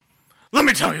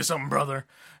me tell you something, brother.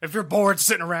 If you're bored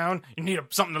sitting around, you need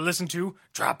something to listen to,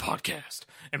 try a podcast.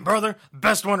 And brother,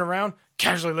 best one around,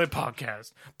 Casually Lit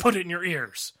Podcast. Put it in your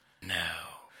ears.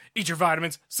 Now, eat your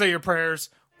vitamins, say your prayers.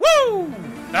 Woo!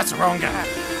 That's the wrong guy.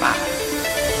 Bye.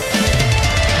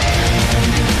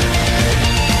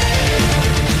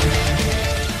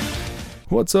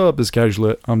 What's up? It's Casually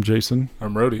Lit. I'm Jason.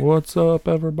 I'm Rody. What's up,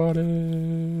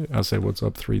 everybody? I say what's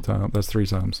up 3 times. That's 3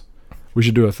 times. We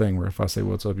should do a thing where if I say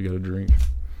what's up, you got to drink.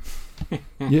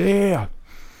 Yeah.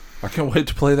 I can't wait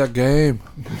to play that game.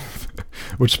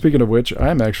 Which, speaking of which,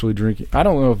 I'm actually drinking. I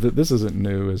don't know if this isn't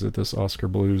new. Is it this Oscar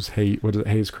Blues What is it?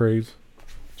 Haze Craze?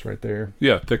 It's right there.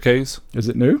 Yeah, Thick Haze. Is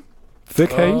it new?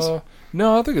 Thick Haze?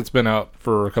 No, I think it's been out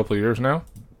for a couple of years now.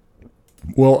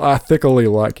 Well, I thickly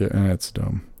like it. It's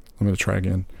dumb. I'm going to try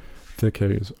again. Thick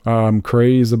Haze. I'm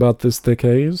crazy about this Thick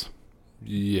Haze.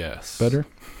 Yes. Better?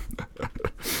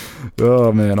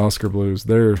 Oh, man, Oscar Blues.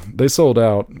 They sold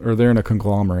out, or they're in a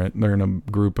conglomerate. They're in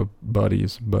a group of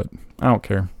buddies, but I don't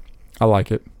care. I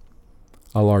like it.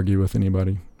 I'll argue with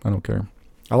anybody. I don't care.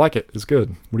 I like it. It's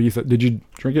good. What do you think? Did you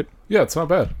drink it? Yeah, it's not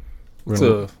bad. It's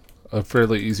Really? a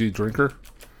fairly easy drinker.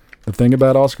 The thing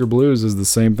about Oscar Blues is the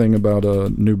same thing about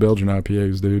New Belgian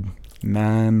IPAs, dude.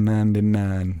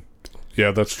 $9.99.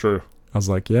 Yeah, that's true. I was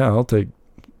like, yeah, I'll take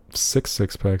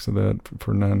 6 packs of that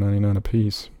for $9.99 a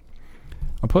piece.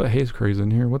 I'll put Haze Craze in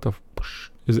here. What the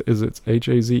is it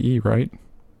Haze, right?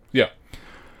 Yeah.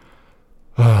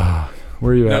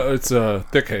 Where are you at? No, it's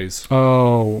Thick Haze.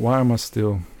 Oh, why am I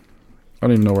still? I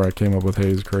don't even know where I came up with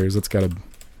Haze Craze. It's got a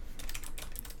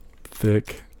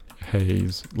Thick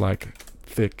Haze, like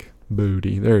thick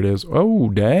booty. There it is. Oh,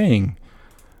 dang.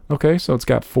 Okay, so it's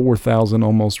got 4,000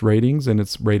 almost ratings, and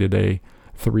it's rated a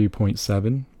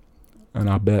 3.7. And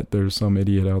I bet there's some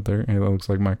idiot out there. Hey, that looks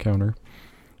like my counter.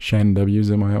 Shannon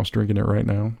W's in my house drinking it right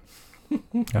now.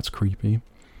 That's creepy.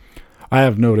 I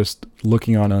have noticed,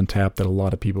 looking on Untappd, that a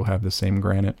lot of people have the same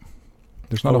granite.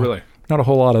 There's not not a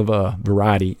whole lot of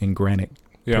variety in granite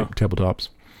tabletops.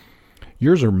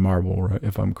 Yours are marble, right?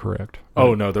 If I'm correct.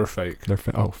 Oh no, they're fake. They're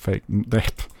fake.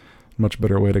 Much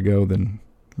better way to go than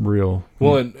real.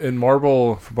 Well, in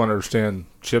marble, from what I understand,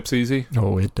 chips easy.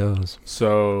 Oh, it does.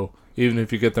 So even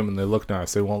if you get them and they look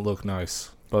nice, they won't look nice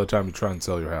by the time you try and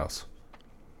sell your house.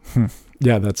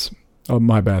 Yeah, that's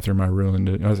my bathroom. I ruined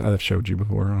it. I've showed you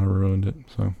before. I ruined it.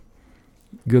 So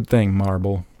good thing,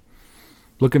 marble.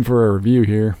 Looking for a review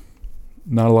here.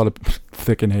 Not a lot of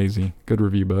thick and hazy. Good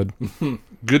review, bud.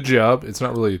 Good job. It's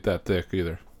not really that thick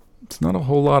either. It's not a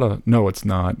whole lot of. No, it's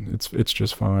not. It's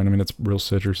just fine. I mean, it's real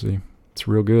citrusy. It's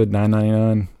real good.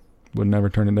 $9.99. Would never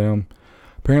turn it down.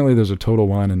 Apparently, there's a Total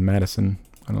Wine in Madison.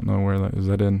 I don't know where that is.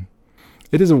 That in?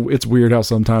 It's weird how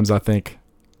sometimes I think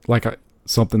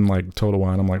something like Total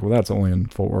Wine. I'm like, well, that's only in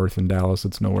Fort Worth and Dallas.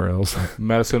 It's nowhere else.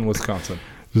 Madison, Wisconsin.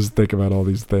 Just think about all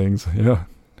these things. Yeah.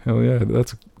 Hell yeah.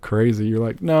 That's crazy. You're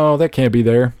like, no, that can't be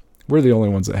there. We're the only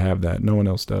ones that have that. No one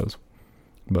else does.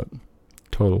 But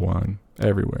Total Wine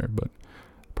everywhere. But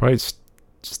probably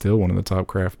still one of the top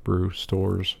craft brew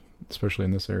stores, especially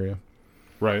in this area.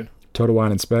 Right. Total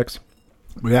Wine and Specs.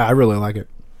 Yeah, I really like it.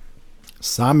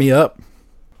 Sign me up.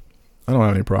 I don't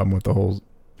have any problem with the whole.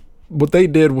 What they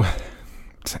did.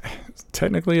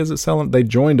 Technically, is it selling? They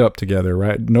joined up together,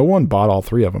 right? No one bought all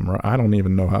 3 of them, right? I don't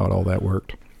even know how all that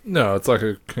worked. No, it's like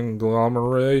a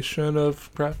conglomeration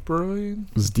of craft brewing.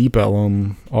 It was Deep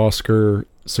Ellum, Oscar,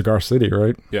 Cigar City,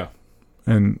 right? Yeah.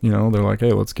 And, they're like,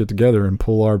 hey, let's get together and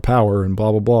pull our power and blah,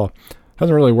 blah, blah.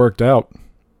 Hasn't really worked out.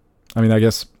 I mean, I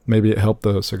guess maybe it helped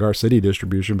the Cigar City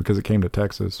distribution because it came to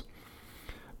Texas.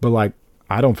 But,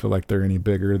 I don't feel like they're any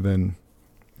bigger than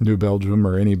New Belgium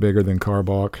or any bigger than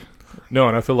Karbach. No,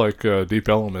 and I feel like Deep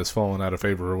Ellum has fallen out of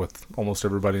favor with almost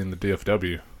everybody in the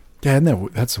DFW. Yeah, and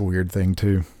that's a weird thing,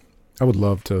 too. I would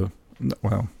love to,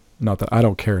 well, not that I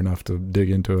don't care enough to dig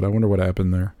into it. I wonder what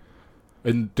happened there.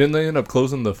 And didn't they end up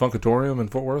closing the Funkatorium in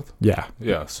Fort Worth? Yeah.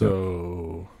 Yeah,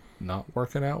 so not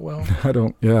working out well?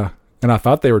 Yeah. And I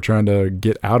thought they were trying to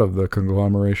get out of the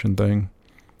conglomeration thing.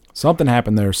 Something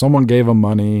happened there. Someone gave them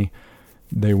money.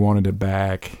 They wanted it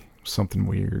back. Something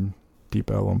weird.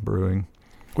 Deep Ellum Brewing.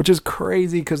 Which is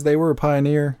crazy because they were a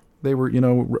pioneer. They were,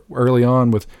 early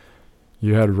on with,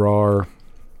 you had RAR,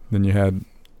 then you had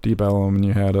Deep Ellum, and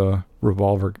you had a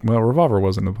Revolver. Well, Revolver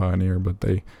wasn't a pioneer, but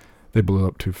they blew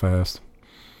up too fast.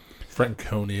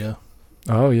 Franconia.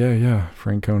 Oh, yeah.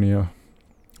 Franconia.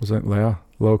 Was that,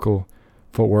 local.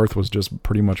 Fort Worth was just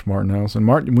pretty much Martin House. And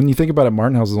when you think about it,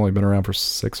 Martin House has only been around for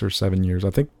 6 or 7 years.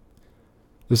 I think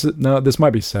this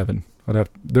might be 7.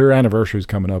 Their anniversary's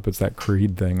coming up. It's that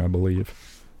Creed thing, I believe.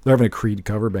 They're having a Creed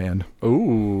cover band.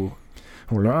 Ooh.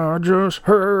 Well, I just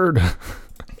heard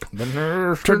The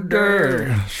nerve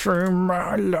today, save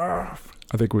my life.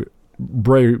 I think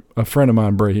Bray, a friend of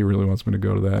mine, Bray, he really wants me to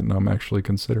go to that, and I'm actually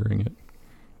considering it.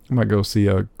 I might go see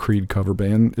a Creed cover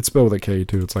band. It's spelled with a K,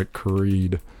 too. It's like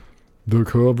Creed. The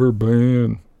cover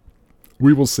band.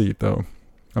 We will see, though.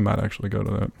 I might actually go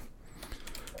to that.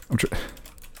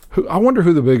 I wonder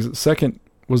who the second...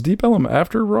 Was Deep Ellum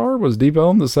after RAR? Was Deep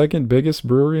Ellum the second biggest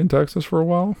brewery in Texas for a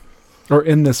while? Or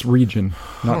in this region,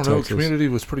 not I don't know. Texas. Community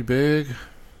was pretty big.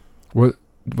 What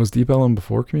was Deep Ellum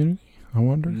before Community? I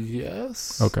wonder.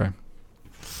 Yes. Okay.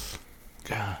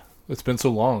 God, it's been so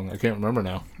long. I can't remember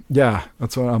now. Yeah,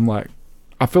 that's what I'm like.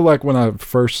 I feel like when I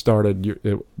first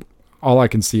started, all I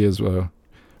can see is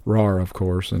RAR, of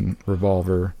course, and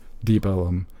Revolver, Deep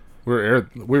Ellum. We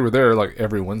were there like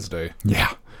every Wednesday.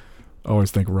 Yeah. I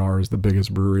always think RAR is the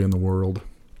biggest brewery in the world.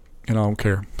 And I don't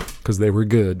care, because they were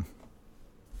good.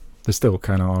 They still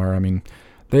kind of are. I mean,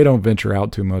 they don't venture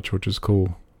out too much, which is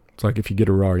cool. It's like if you get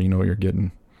a RAR, you know what you're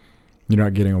getting. You're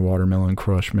not getting a watermelon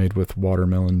crush made with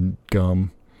watermelon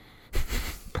gum.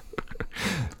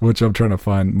 Which I'm trying to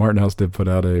find. Martin House did put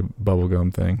out a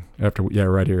bubblegum thing.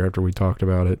 Right here, after we talked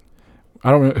about it. I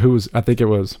don't know who was, I think it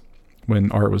was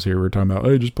when Art was here. We were talking about,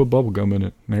 hey, just put bubblegum in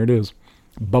it. And there it is.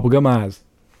 Bubblegum eyes.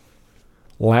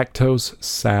 Lactose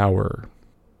sour.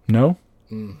 No?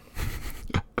 Mm.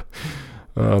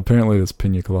 Apparently this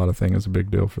pina colada thing is a big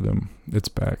deal for them. It's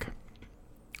back.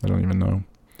 I don't even know.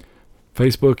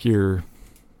 Facebook, your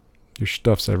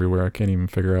stuff's everywhere. I can't even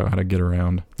figure out how to get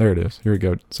around. There it is. Here we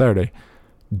go. Saturday,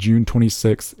 June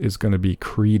 26th is going to be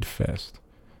Creed Fest.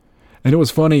 And it was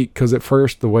funny because at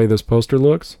first the way this poster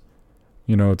looks,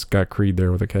 it's got Creed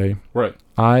there with a K. Right.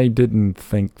 I didn't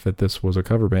think that this was a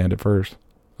cover band at first.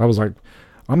 I was like,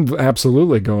 I'm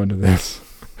absolutely going to this.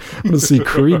 I'm going to see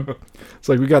Creed. It's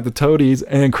like we got the Toadies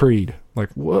and Creed. Like,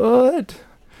 what?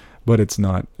 But it's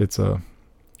not. It's a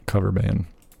cover band.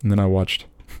 And then I watched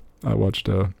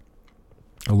a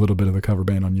little bit of the cover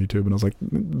band on YouTube, and I was like,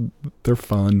 they're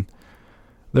fun.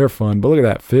 They're fun. But look at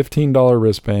that, $15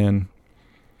 wristband.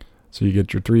 So you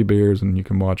get your 3 beers, and you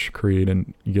can watch Creed,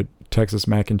 and you get Texas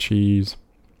mac and cheese.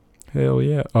 Hell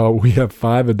yeah. Oh, we have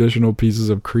 5 additional pieces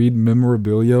of Creed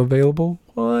memorabilia available.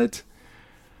 What?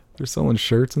 They're selling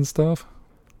shirts and stuff?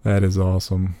 That is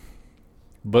awesome.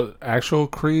 But actual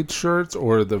Creed shirts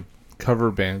or the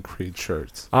cover band Creed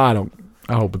shirts? I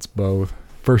hope it's both.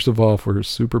 First of all, we're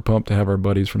super pumped to have our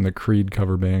buddies from the Creed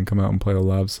cover band come out and play a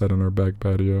live set on our back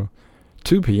patio.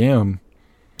 2 p.m.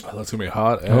 Oh, that's going to be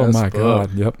hot as Oh my fuck.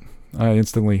 God. Yep.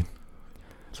 Someone's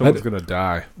going to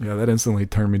die. Yeah, that instantly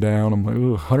turned me down. I'm like,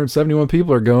 ooh, 171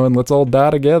 people are going. Let's all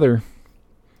die together.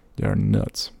 You're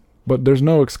nuts. But there's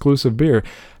no exclusive beer.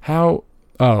 How?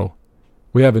 Oh,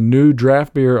 we have a new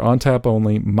draft beer on tap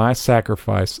only. My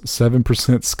Sacrifice, 7%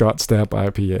 Scottsdap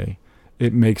IPA.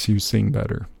 It makes you sing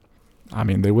better. I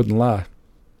mean, they wouldn't lie.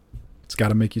 It's got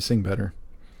to make you sing better.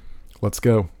 Let's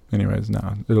go. Anyways,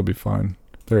 it'll be fine.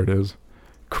 There it is.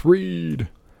 Creed.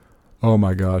 Oh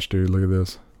my gosh, dude, look at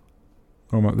this.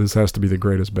 This has to be the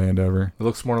greatest band ever. It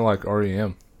looks more like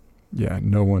REM. Yeah,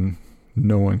 no one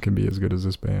can be as good as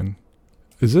this band.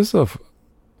 Is this are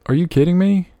you kidding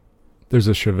me? There's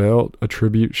a Chevelle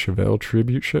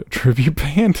tribute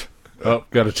band. Oh,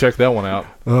 got to check that one out.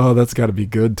 Oh, that's got to be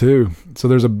good too. So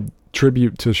there's a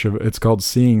tribute to Chevelle. It's called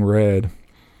Seeing Red.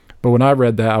 But when I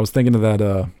read that, I was thinking of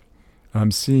that,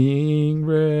 I'm seeing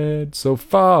red, so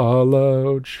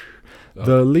follow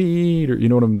the leader. You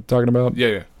know what I'm talking about?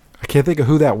 Yeah. I can't think of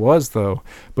who that was, though.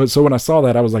 But so when I saw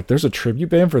that, I was like, there's a tribute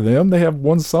band for them? They have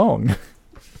one song.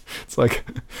 It's like,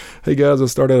 hey guys, I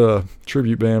started a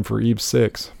tribute band for Eve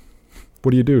 6.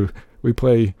 What do? We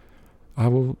play I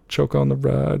Will Choke on the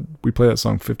Ride. We play that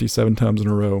song 57 times in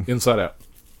a row. Inside Out.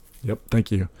 Yep,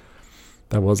 thank you.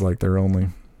 That was like their only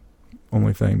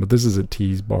thing. But this is a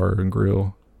Tease Bar and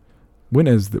Grill. When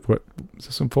is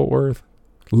this in Fort Worth?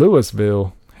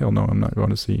 Louisville. Hell no, I'm not going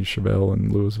to see Chevelle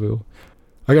in Louisville.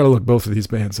 I got to look both of these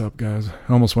bands up, guys.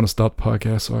 I almost want to stop the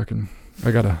podcast so I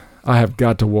have got to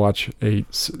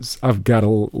I've got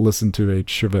to listen to a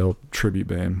Chevelle tribute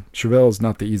band. Chevelle is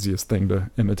not the easiest thing to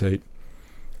imitate.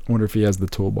 I wonder if he has the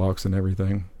toolbox and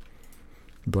everything.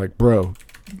 Be like, bro,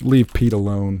 leave Pete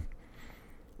alone.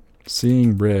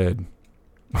 Seeing Red.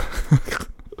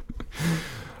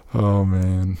 Oh,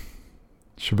 man.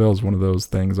 Chevelle's one of those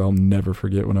things I'll never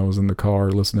forget. When I was in the car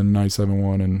listening to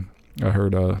 97.1 and I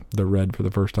heard the Red for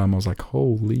the first time, I was like,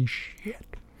 holy shit.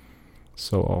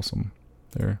 So awesome.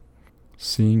 There.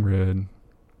 Seeing Red.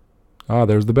 Ah,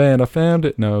 there's the band. I found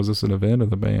it. No, is this an event of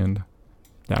the band?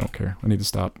 I don't care. I need to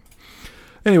stop.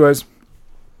 Anyways,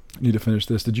 Need to finish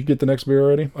this. Did you get the next beer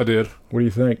already? I did. What do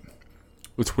you think?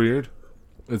 It's weird.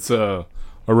 It's a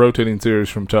rotating series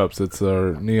from Tubbs. It's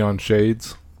our Neon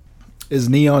Shades. Is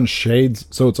Neon Shades,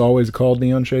 so it's always called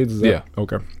Neon Shades? Is that, Yeah.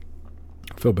 Okay.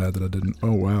 I feel bad that I didn't.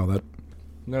 Oh, wow. That.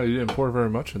 No, you didn't pour very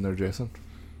much in there, Jason.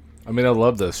 I mean, I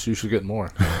love this. You should get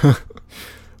more.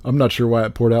 I'm not sure why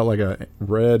it poured out like a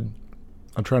red.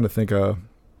 I'm trying to think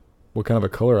what kind of a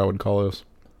color I would call this.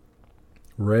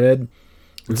 Red.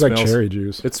 It's like cherry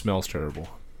juice. It smells terrible.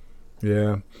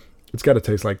 Yeah. It's got to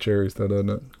taste like cherries, though, doesn't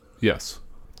it? Yes.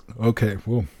 Okay,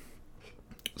 well.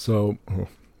 So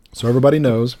everybody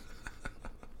knows.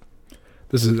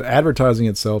 This is advertising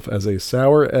itself as a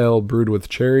sour ale brewed with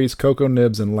cherries, cocoa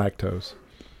nibs, and lactose.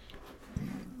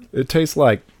 It tastes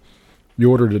like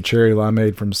you ordered a cherry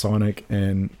limeade from Sonic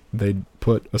and they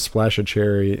put a splash of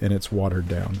cherry and it's watered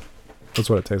down. That's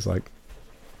what it tastes like.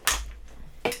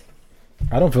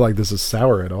 I don't feel like this is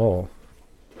sour at all.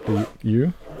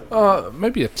 You?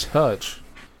 Maybe a touch.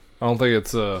 I don't think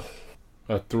it's a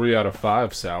 3 out of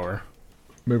 5 sour.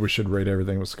 Maybe we should rate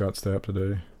everything with Scott Stapp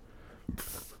today.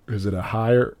 Is it a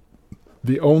higher?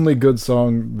 The only good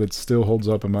song that still holds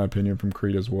up, in my opinion, from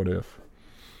Creed is What If.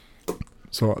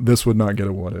 So this would not get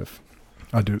a What If.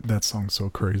 I do. That song's so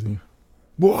crazy.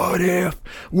 What if?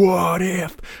 What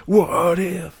if? What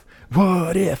if?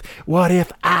 What if? What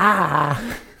if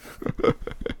I?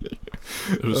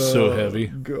 It was so heavy.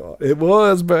 God, it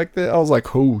was back then. I was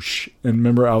like, whoosh. And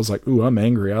remember, I was like, ooh, I'm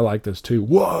angry. I like this too.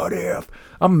 What if?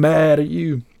 I'm mad at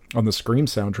you. On the Scream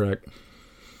soundtrack.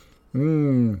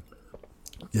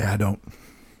 Yeah, I don't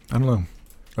know.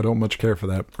 I don't much care for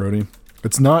that, Brody.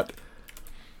 It's not.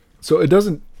 So it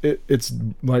doesn't. It's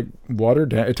like watered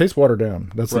down. It tastes watered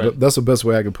down. That's right. that's the best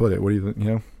way I could put it. What do you think? You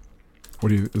know?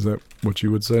 Is that what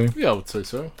you would say? Yeah, I would say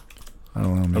so. I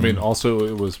don't know, man. I mean, also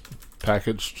it was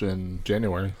packaged in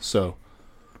January, so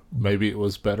maybe it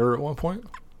was better at one point.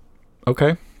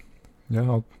 Okay. Yeah,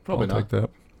 I'll Probably take not. that.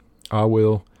 I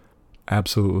will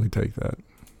absolutely take that.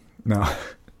 Now,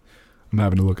 I'm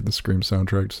having to look at the Scream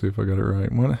soundtrack to see if I got it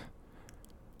right.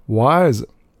 Why is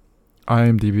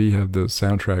IMDb have the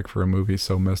soundtrack for a movie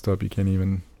so messed up you can't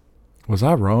even... Was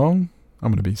I wrong?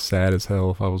 I'm going to be sad as hell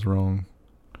if I was wrong.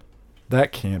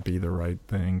 That can't be the right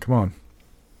thing. Come on.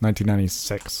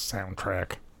 1996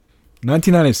 soundtrack.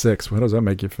 1996. How does that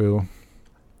make you feel?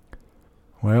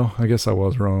 Well, I guess I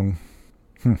was wrong.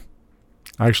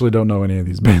 I actually don't know any of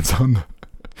these bands on the...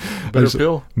 Bitter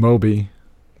Pill? Moby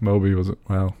was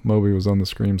on the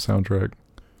Scream soundtrack.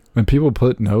 And people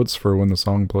put notes for when the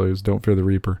song plays, Don't Fear the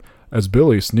Reaper. As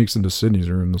Billy sneaks into Sydney's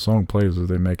room, the song plays as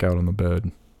they make out on the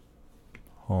bed.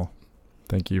 Oh,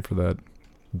 thank you for that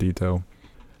detail.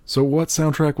 So what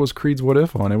soundtrack was Creed's What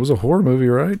If on? It was a horror movie,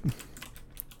 right?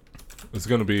 It's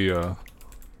going to be a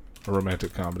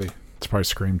romantic comedy. It's probably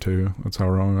Scream 2. That's how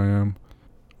wrong I am.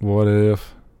 What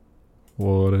if?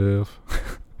 What if?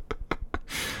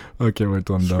 I can't wait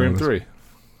till I'm done Scream with this. 3.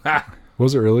 Ha!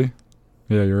 Was it really?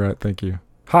 Yeah, you're right. Thank you.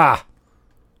 Ha!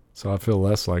 So I feel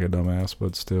less like a dumbass,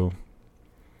 but still.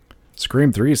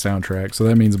 Scream 3 soundtrack. So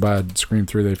that means by Scream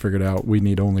 3 they figured out we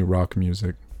need only rock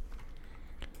music.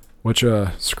 Which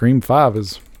Scream 5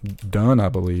 is done, I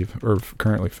believe, or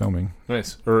currently filming.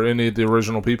 Nice. Are any of the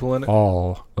original people in it?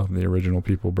 All of the original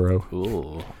people, bro.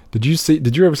 Ooh. Did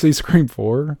you ever see Scream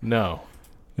 4? No.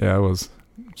 Yeah, it was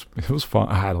fun.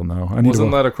 I don't know.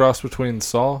 Wasn't that a cross between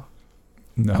Saw?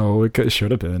 No, it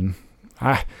should have been.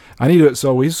 I need it.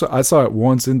 So I saw it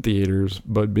once in theaters,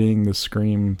 but being the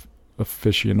Scream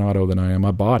aficionado that I am,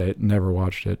 I bought it, never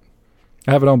watched it.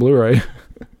 I have it on Blu-ray.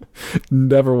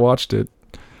 Never watched it.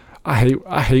 I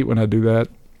hate when I do that.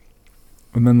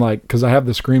 And then because I have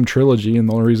the Scream trilogy, and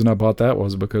the only reason I bought that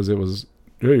was because it was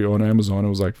on Amazon. It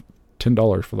was like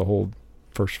 $10 for the whole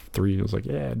first 3. I was like,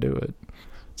 yeah, do it.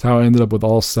 That's how I ended up with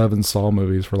all 7 Saw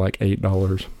movies for like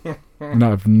 $8. And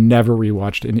I've never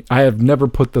rewatched any. I have never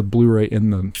put the Blu-ray in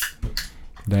the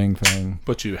dang thing.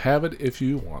 But you have it if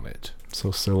you want it. So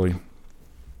silly.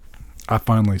 I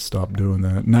finally stopped doing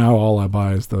that. Now all I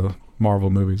buy is the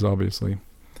Marvel movies, obviously.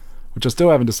 Which I still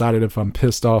haven't decided if I'm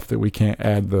pissed off that we can't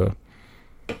add the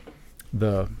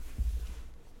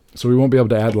so we won't be able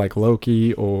to add like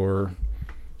Loki or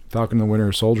Falcon and the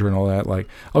Winter Soldier and all that. Like,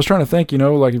 I was trying to think, if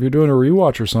you're doing a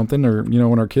rewatch or something, or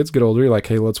when our kids get older, you're like,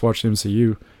 hey, let's watch the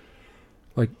MCU.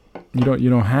 Like, you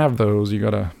don't have those. You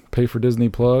gotta pay for Disney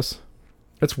Plus.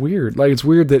 That's weird. Like, it's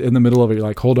weird that in the middle of it, you're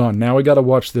like, hold on, now we gotta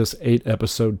watch this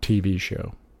 8-episode TV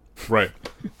show. Right.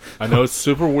 I know it's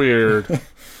super weird.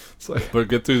 It's like, but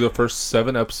get through the first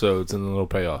 7 episodes and then it'll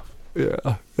pay off.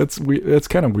 yeah, that's weird. That's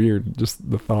kind of weird. Just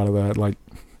the thought of that. Like,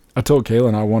 I told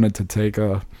Kaylin I wanted to take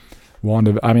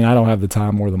I mean, I don't have the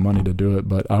time or the money to do it,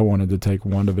 but I wanted to take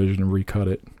WandaVision and recut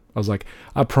it. I was like,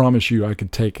 I promise you I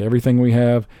could take everything we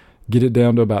have, get it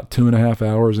down to about 2.5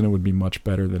 hours, and it would be much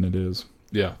better than it is.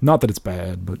 Yeah. Not that it's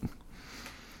bad, but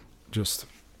just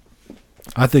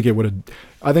I think it would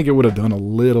have done a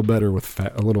little better with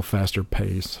a little faster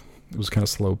pace. It was kind of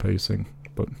slow pacing,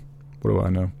 but what do I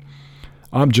know?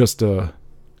 I'm just a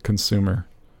consumer.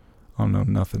 I don't know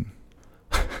nothing.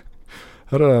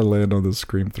 How did I land on the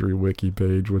Scream 3 wiki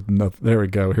page with nothing? There we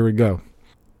go. Here we go.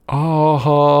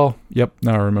 Oh, yep.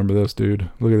 Now I remember this, dude.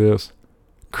 Look at this.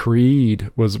 Creed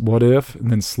was What If,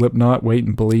 and then Slipknot, Wait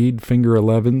and Bleed, Finger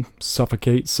 11,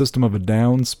 Suffocate, System of a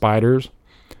Down, Spiders,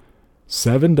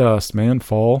 Seven Dust, man,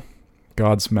 Fall,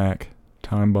 Godsmack,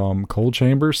 Time Bomb, Cold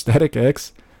Chamber, Static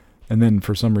X, and then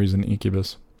for some reason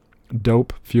Incubus,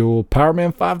 Dope, Fuel, Power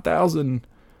Man 5000.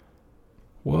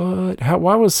 What?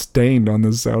 Why was Stained on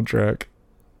this soundtrack?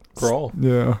 Crawl.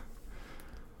 Yeah.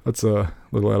 That's a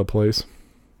little out of place.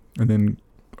 And then,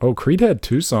 Creed had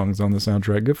 2 songs on the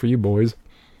soundtrack. Good for you, boys.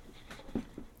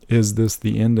 Is This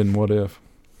the End and What If?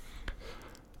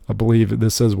 I believe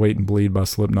this says Wait and Bleed by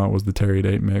Slipknot was the Terry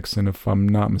Date mix, and if I'm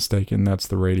not mistaken, that's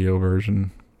the radio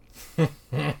version. For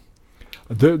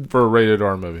a rated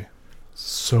R movie.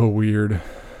 So weird.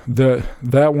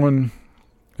 That one,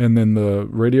 and then the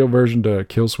radio version to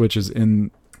Kill Switch is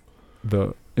in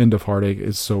the End of Heartache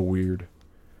is so weird.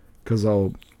 Because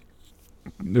it'll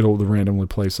randomly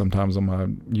play sometimes on my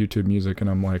YouTube music, and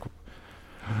I'm like,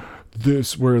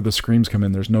 this where the screams come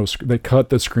in. There's no, they cut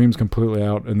the screams completely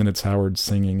out, and then it's Howard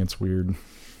singing. It's weird.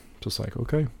 Just like,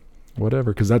 okay,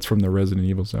 whatever, because that's from the Resident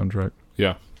Evil soundtrack.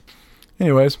 Yeah.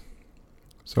 Anyways,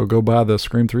 so go buy the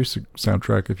Scream 3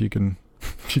 soundtrack if you can,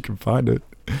 if you can find it.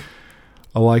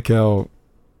 I like how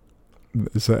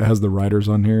it has the writers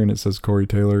on here, and it says Corey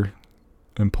Taylor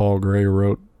and Paul Gray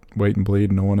wrote Wait and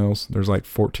Bleed, no one else. There's like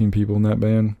 14 people in that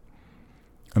band.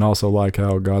 And also like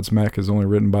how Godsmack is only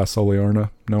written by Soliarna,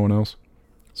 no one else.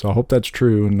 So I hope that's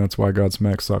true, and that's why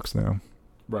Godsmack sucks now.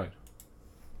 Right.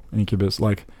 Incubus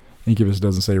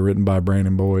doesn't say written by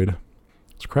Brandon Boyd.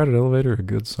 Is Crowded Elevator a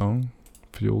good song?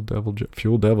 Full Devil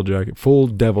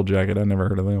Jacket. I never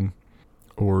heard of them.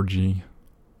 Orgy.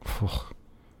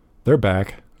 They're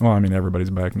back. Well, I mean, everybody's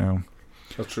back now.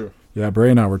 That's true. Yeah,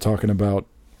 Bray and I were talking about.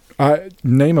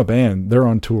 Name a band. They're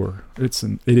on tour. It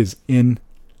is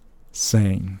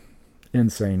insane,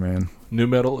 man. New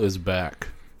metal is back.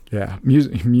 Yeah,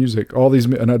 music. All these,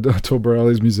 and I told Bray, all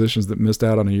these musicians that missed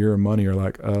out on a year of money are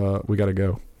like, we got to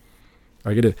go.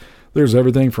 I get it. There's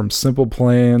everything from Simple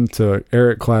Plan to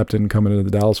Eric Clapton coming into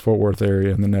the Dallas-Fort Worth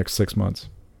area in the next 6 months.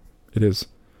 It is.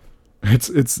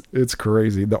 It's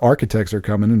crazy. The Architects are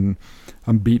coming, and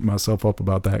I'm beating myself up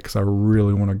about that because I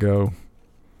really want to go.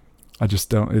 I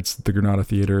just don't. It's the Granada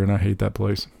Theater, and I hate that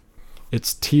place.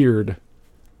 It's tiered.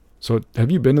 So have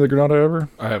you been to the Granada ever?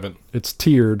 I haven't. It's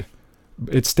tiered.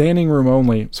 It's standing room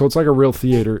only. So it's like a real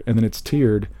theater, and then it's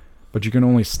tiered, but you can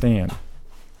only stand.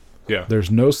 Yeah.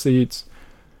 There's no seats.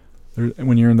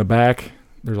 When you're in the back,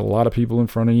 there's a lot of people in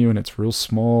front of you, and it's real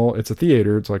small. It's a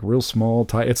theater. It's like real small,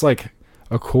 tight. It's like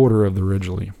a quarter of the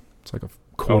Ridgely. It's like a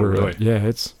quarter. Oh, really? Yeah,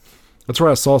 that's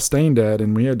where I saw Stained at,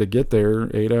 and we had to get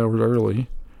there 8 hours early.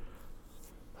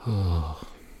 And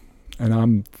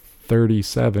I'm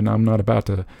 37. I'm not about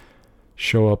to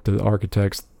show up to the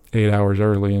Architects 8 hours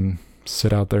early and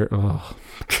sit out there. Oh,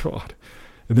 God.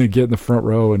 And then get in the front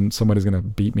row, and somebody's going to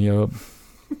beat me up.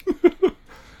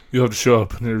 You'll have to show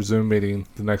up in your Zoom meeting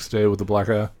the next day with a black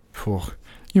eye. Can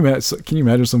you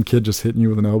imagine some kid just hitting you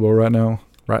with an elbow right now?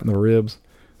 Right in the ribs?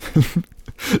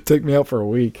 Take me out for a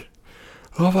week.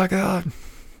 Oh, my God.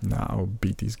 Nah, I'll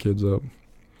beat these kids up.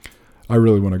 I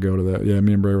really want to go to that. Yeah,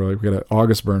 me and Bray were like, we got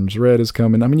August Burns Red is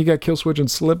coming. I mean, you got Killswitch and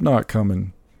Slipknot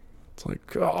coming. It's like,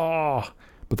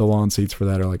 but the lawn seats for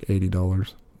that are like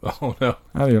 $80. Oh, no.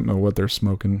 I don't know what they're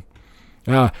smoking.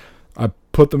 I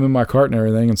put them in my cart and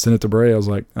everything and sent it to Bray. I was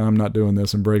like, I'm not doing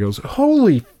this. And Bray goes,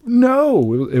 holy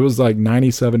no. It was like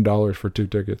 $97 for 2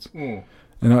 tickets. Mm.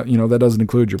 And, that doesn't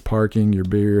include your parking, your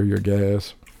beer, your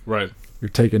gas. Right. You're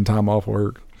taking time off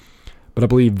work. But I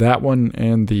believe that one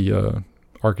and the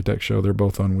Architect show, they're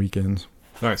both on weekends.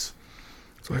 Nice.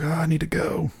 It's like, I need to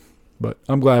go. But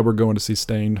I'm glad we're going to see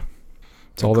Stained.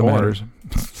 It's all that matters.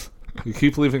 You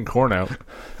keep leaving Korn out.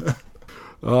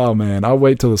 Oh, man. I'll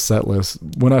wait till the set list.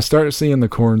 When I start seeing the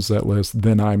Korn set list,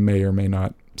 then I may or may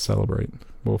not celebrate.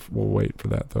 We'll wait for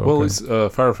that, though. Well, at least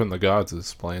Fire from the Gods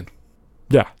is playing.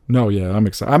 Yeah. No, yeah. I'm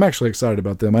excited. I'm actually excited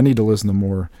about them. I need to listen to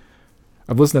more.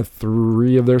 I've listened to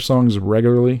 3 of their songs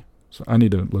regularly, so I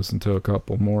need to listen to a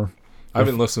couple more. I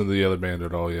haven't listened to the other band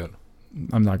at all yet.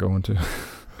 I'm not going to.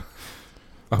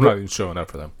 I'm not even showing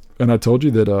up for them. And I told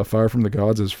you that Fire from the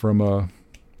Gods is from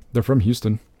they're from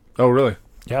Houston. Oh, really?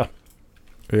 Yeah.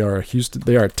 They are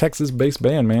a Texas-based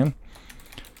band, man.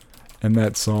 And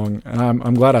that song, and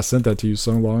I'm glad I sent that to you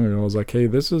so long ago. I was like, hey,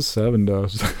 this is Seven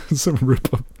Dust. Some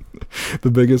rip-off.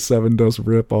 The biggest Seven Dust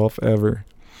rip-off ever.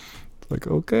 It's like,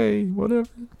 okay, whatever.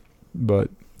 But,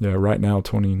 yeah, right now,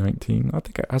 2019. I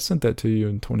think I sent that to you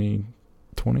in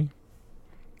 2020.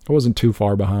 I wasn't too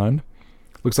far behind.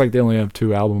 Looks like they only have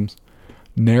 2 albums.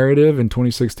 Narrative in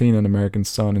 2016 and American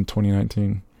Sun in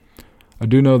 2019. I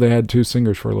do know they had 2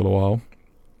 singers for a little while.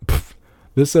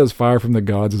 This says Fire from the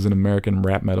Gods is an American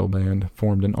rap metal band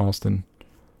formed in Austin.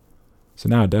 So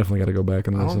now I definitely got to go back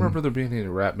and listen. I don't remember there being any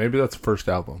rap. Maybe that's the first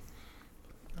album.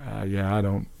 Yeah, I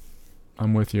don't.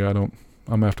 I'm with you. I'm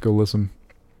going to have to go listen.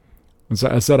 And so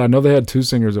I said I know they had 2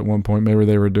 singers at one point. Maybe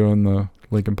they were doing the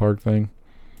Linkin Park thing.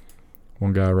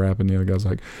 One guy rapping, the other guy's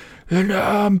like, and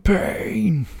I'm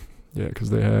pain. Yeah, because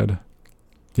they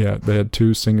had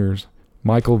 2 singers.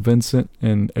 Michael Vincent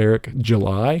and Eric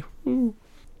July. Ooh.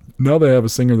 Now they have a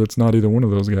singer that's not either one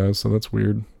of those guys, so that's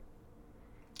weird.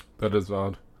 That is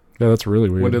odd. Yeah, that's really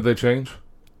weird. When did they change?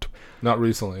 Not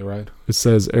recently, right? It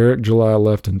says Eric July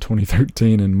left in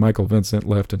 2013 and Michael Vincent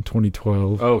left in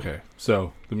 2012. Oh, okay,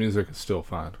 so the music is still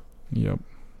fine. Yep.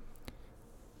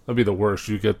 That'd be the worst.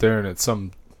 You get there and it's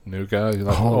some new guy. You're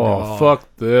like, oh fuck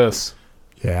this.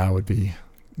 Yeah, I would be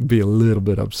a little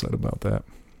bit upset about that.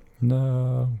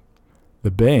 No. The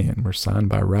band were signed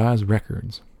by Rise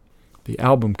Records. The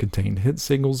album contained hit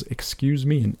singles Excuse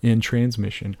Me and In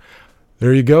Transmission.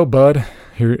 There you go, bud.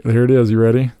 Here it is. You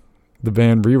ready? The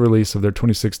band re-release of their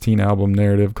 2016 album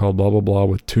Narrative called Blah Blah Blah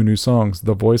with 2 new songs,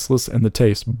 The Voiceless and The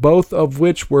Taste, both of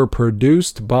which were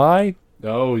produced by...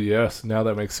 Oh, yes. Now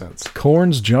that makes sense.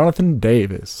 Korn's Jonathan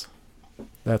Davis.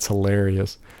 That's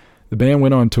hilarious. The band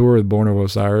went on tour with Born of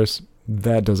Osiris.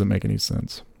 That doesn't make any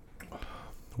sense.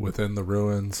 Within the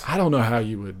Ruins. I don't know how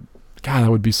you would... God,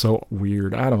 that would be so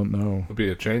weird. I don't know. It would be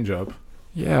a change up.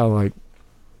 Yeah, like...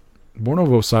 Born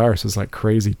of Osiris is like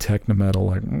crazy techno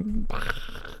metal,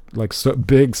 like so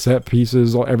big set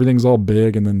pieces. Everything's all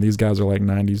big, and then these guys are like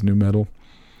 90s new metal.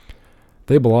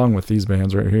 They belong with these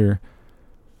bands right here.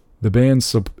 The band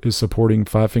is supporting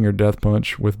Five Finger Death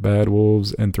Punch with Bad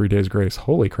Wolves and 3 Days Grace.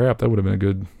 Holy crap, that would have been a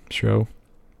good show.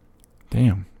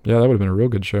 Damn. Yeah, that would have been a real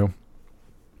good show.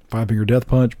 Five Finger Death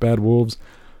Punch, Bad Wolves,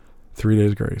 3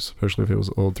 Days Grace. Especially if it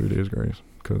was old 3 Days Grace.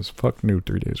 Because fuck new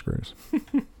 3 Days Grace.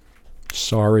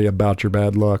 Sorry about your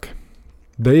bad luck.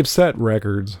 They've set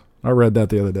records. I read that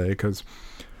the other day because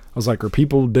I was like, are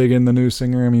people digging the new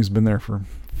singer? I mean, he's been there for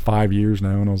 5 years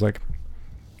now. And I was like,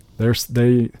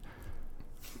 they've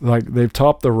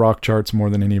topped the rock charts more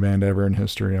than any band ever in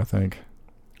history, I think.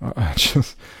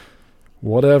 Just,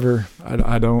 whatever.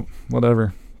 I don't,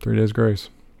 whatever. 3 Days Grace.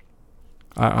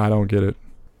 I don't get it.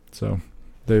 So,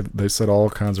 they set all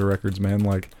kinds of records, man.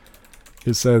 Like,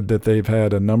 it said that they've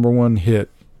had a #1 hit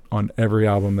on every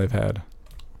album they've had.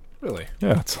 Really?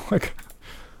 Yeah, it's like,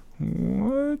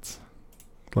 what?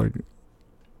 Like,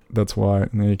 that's why.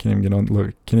 And then you can't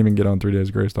even get on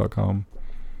 3daysgrace.com.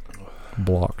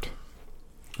 Blocked.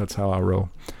 That's how I roll.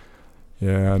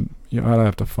 Yeah, I'd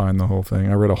have to find the whole thing.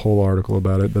 I read a whole article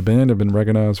about it. The band have been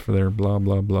recognized for their blah,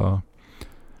 blah, blah.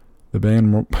 The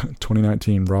band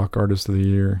 2019 Rock Artist of the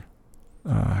Year.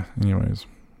 Anyways,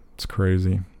 it's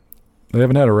crazy. They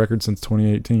haven't had a record since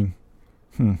 2018.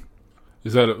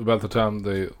 Is that about the time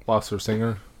they lost their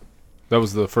singer? That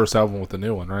was the first album with the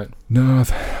new one, right? No, I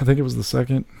think it was the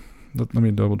second. Let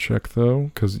me double check, though,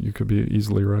 because you could be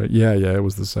easily right. Yeah, it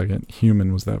was the second.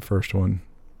 Human was that first one.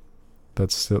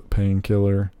 That's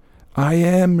Painkiller. I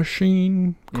Am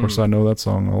Machine. Of course, I know that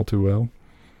song all too well.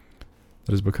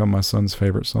 That has become my son's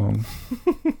favorite song.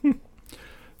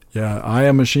 Yeah, I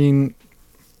Am Machine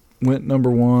went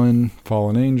 #1.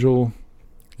 Fallen Angel.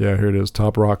 Yeah, here it is.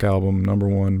 Top rock album,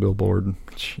 #1 Billboard.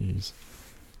 Jeez.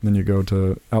 Then you go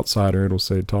to Outsider, it'll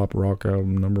say top rock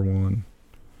album, #1.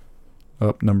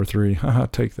 Up, #3. Haha,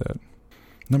 take that.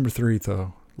 #3,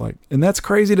 though. And that's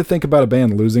crazy to think about a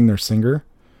band losing their singer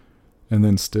and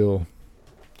then still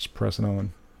just pressing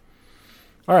on.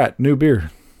 All right, new beer.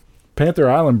 Panther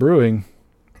Island Brewing.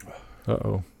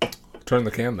 Uh-oh. Turn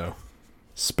the can, though.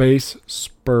 Space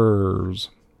Spurs.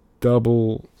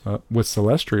 Double with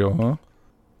Celestial, huh?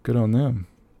 Good on them.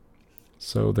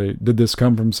 So did this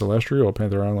come from Celestial or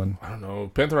Panther Island? I don't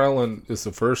know. Panther Island is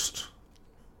the first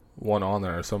one on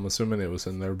there, so I'm assuming it was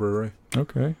in their brewery.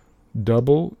 Okay.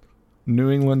 Double New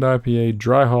England IPA,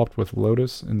 dry hopped with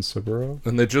Lotus and Saburo.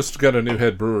 And they just got a new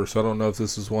head brewer, so I don't know if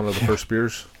this is one of the first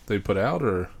beers they put out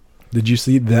or... Did you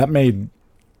see that made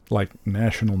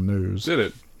national news? Did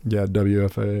it? Yeah,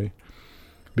 WFA.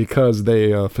 Because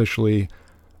they officially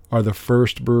are the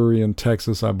first brewery in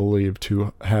Texas, I believe,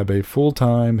 to have a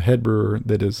full-time head brewer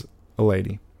that is a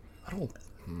lady. I don't.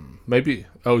 Maybe.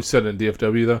 Oh, you said in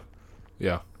DFW though.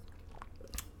 Yeah.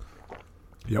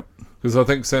 Yep. Because I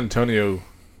think San Antonio,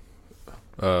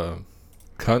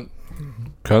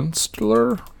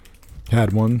 Kunstler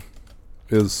Had one.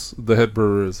 is the head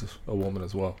brewer is a woman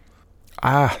as well.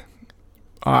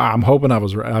 I'm hoping I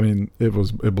was right. I mean,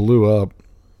 it blew up.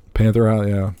 Panther Island,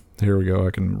 yeah. Here we go.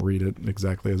 I can read it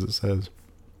exactly as it says.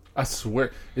 I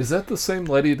swear, is that the same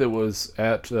lady that was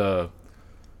at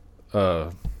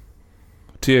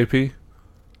TAP,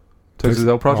 Texas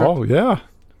Ale Project? Oh, yeah.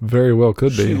 Very well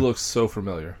could be. She looks so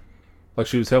familiar. Like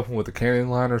she was helping with the canning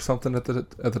line or something at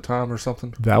the time or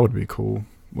something. That would be cool.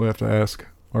 We'll have to ask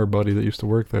our buddy that used to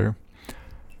work there.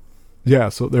 Yeah,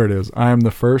 so there it is. I am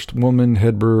the first woman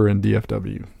head brewer in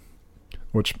DFW.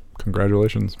 Which,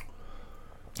 congratulations.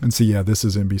 And see, yeah, this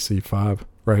is NBC 5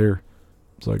 right here.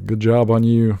 It's like, good job on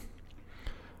you.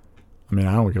 I mean,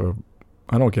 I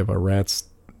don't give a rat's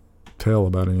tail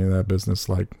about any of that business.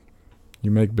 Like, you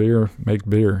make beer, make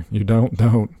beer. You don't.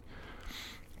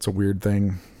 It's a weird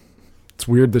thing. It's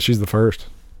weird that she's the first.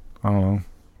 I don't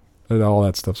know. All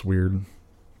that stuff's weird.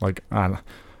 Like, I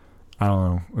don't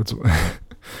know. It's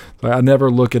like, I never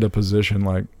look at a position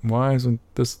like, why is it,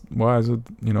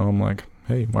 I'm like,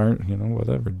 hey, why aren't,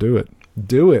 whatever, do it.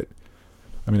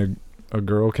 I mean, a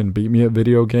girl can beat me at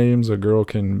video games. A girl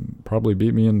can probably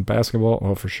beat me in basketball.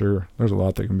 Oh, for sure. There's a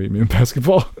lot that can beat me in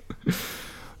basketball.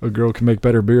 A girl can make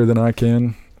better beer than I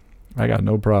can. I got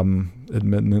no problem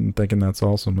admitting it and thinking that's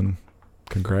awesome. And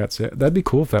congrats. Yeah, that'd be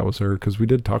cool if that was her, because we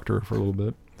did talk to her for a little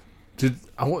bit.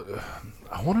 I want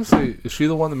to say, is she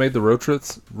the one that made the road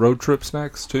trip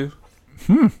snacks too?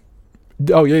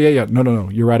 Oh, yeah. No.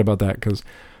 You're right about that, because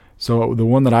so the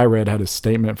one that I read had a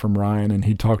statement from Ryan, and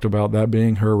he talked about that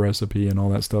being her recipe and all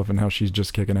that stuff and how she's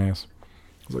just kicking ass.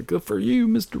 I was like, good for you,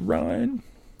 Mr. Ryan.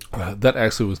 That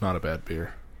actually was not a bad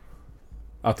beer.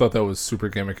 I thought that was super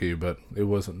gimmicky, but it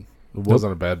wasn't. It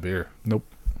wasn't a bad beer. Nope.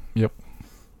 Yep.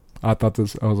 I thought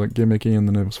I was like gimmicky, and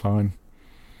then it was fine.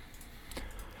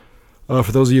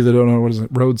 For those of you that don't know, what is it?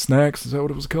 Road Snacks? Is that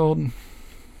what it was called?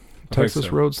 Texas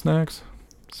so. Road Snacks?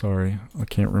 Sorry, I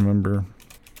can't remember.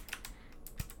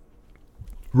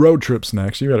 Road Trip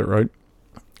Snacks. You got it right.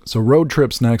 So Road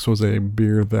Trip Snacks was a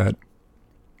beer that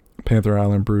Panther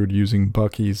Island brewed using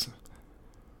Buc-ee's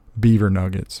beaver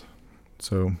nuggets.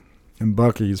 So, and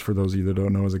Buc-ee's, for those of you that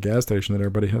don't know, is a gas station that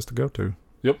everybody has to go to.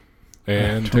 Yep.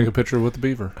 And take a picture with the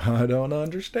beaver. I don't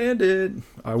understand it.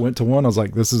 I went to one. I was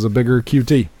like, this is a bigger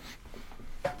QT.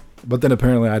 But then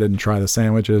apparently I didn't try the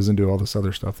sandwiches and do all this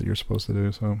other stuff that you're supposed to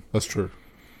do. So That's true.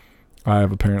 I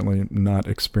have apparently not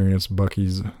experienced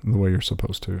Buc-ee's the way you're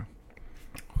supposed to.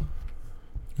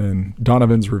 And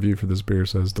Donovan's review for this beer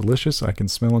says, delicious. I can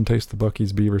smell and taste the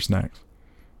Buc-ee's beaver snacks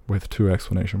with 2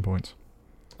 exclamation points.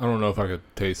 I don't know if I could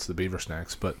taste the beaver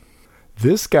snacks, but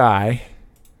This guy,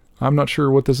 I'm not sure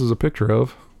what this is a picture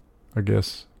of. I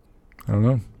guess, I don't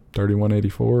know,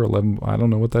 3184, 11, I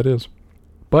don't know what that is.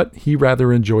 But he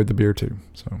rather enjoyed the beer too.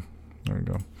 So there we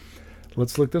go.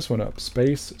 Let's look this one up.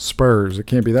 Space Spurs. It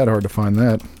can't be that hard to find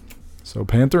that. So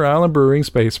Panther Island Brewing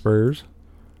Space Spurs,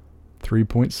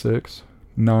 3.6.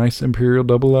 Nice Imperial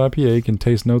Double IPA. Can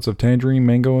taste notes of tangerine,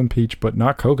 mango, and peach, but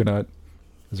not coconut.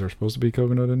 Is there supposed to be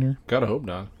coconut in here? gotta hope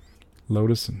not.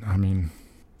 Lotus, I mean,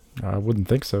 I wouldn't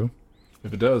think so.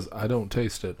 If it does, I don't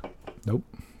taste it. Nope.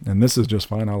 And this is just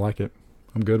fine. I like it.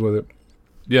 I'm good with it.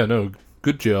 Yeah, no,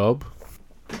 good job.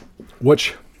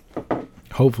 Which,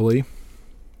 hopefully,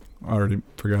 I already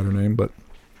forgot her name, but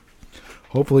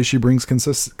hopefully she brings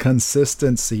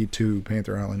consistency to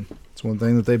Panther Island. It's one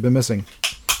thing that they've been missing.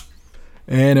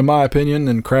 And in my opinion,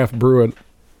 in craft brew,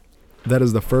 that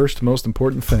is the first most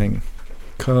important thing.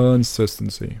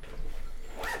 Consistency.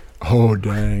 Oh,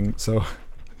 dang. So,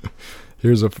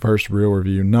 here's a first real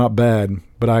review. Not bad,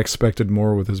 but I expected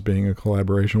more with this being a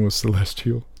collaboration with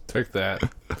Celestial. Take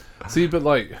that. See, but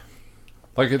like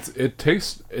it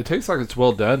tastes like it's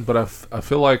well done, but I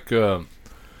feel like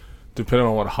depending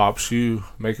on what hops you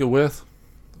make it with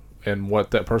and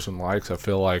what that person likes, I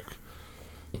feel like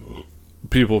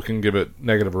people can give it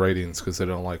negative ratings because they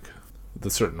don't like the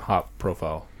certain hop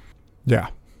profile. Yeah.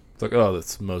 It's like, oh,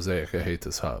 that's Mosaic. I hate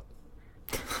this hop.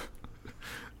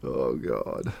 Oh,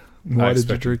 God. I Why did you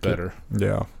expected drink better. it?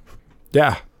 Yeah.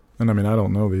 Yeah. And I mean, I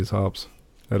don't know these hops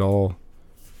at all.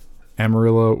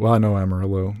 Amarillo. Well, I know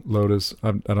Amarillo. Lotus.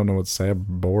 I don't know what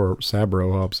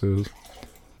Sabro hops is.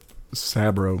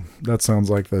 Sabro. That sounds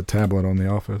like the tablet on The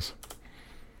Office.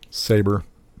 Saber.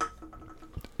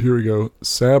 Here we go.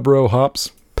 Sabro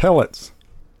hops. Pellets.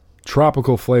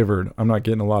 Tropical flavored. I'm not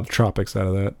getting a lot of tropics out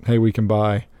of that. Hey, we can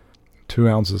buy 2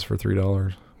 ounces for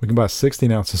 $3. We can buy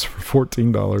 16 ounces for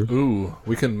 $14. Ooh,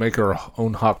 we can make our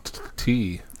own hopped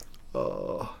tea.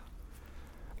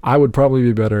 I would probably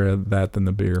be better at that than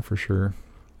the beer for sure.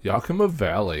 Yakima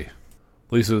Valley.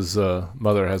 Lisa's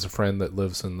mother has a friend that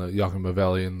lives in the Yakima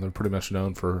Valley, and they're pretty much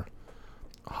known for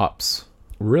hops.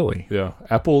 Really? Yeah,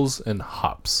 apples and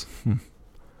hops.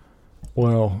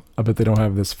 Well, I bet they don't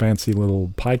have this fancy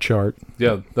little pie chart.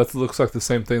 Yeah, that looks like the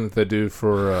same thing that they do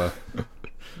for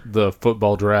the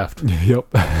football draft.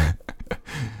 Yep.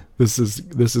 This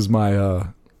is my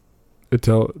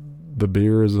the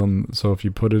beer is on, so if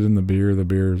you put it in the beer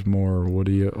is more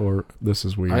woody, or this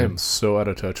is weird. I am so out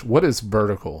of touch. What is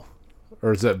vertical?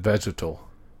 Or is that vegetal?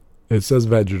 It says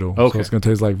vegetal. Okay. So it's going to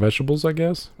taste like vegetables, I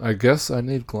guess. I guess I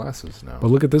need glasses now.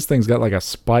 But look at this thing's got like a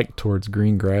spike towards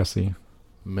green grassy.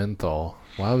 Menthol.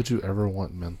 Why would you ever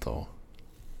want menthol?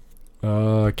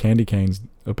 Candy canes,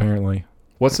 apparently.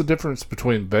 What's the difference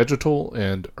between vegetal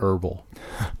and herbal?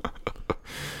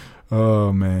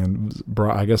 Oh, man.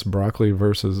 I guess broccoli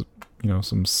versus,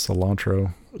 some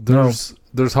cilantro. There's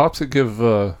hops that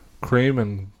give cream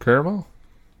and caramel?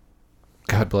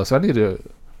 God bless. I need to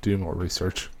do more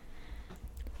research.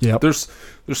 Yeah. There's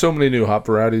so many new hop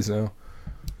varieties now.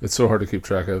 It's so hard to keep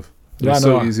track of. It was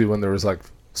so easy when there was like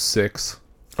 6.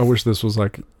 I wish this was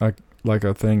like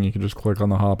a thing you could just click on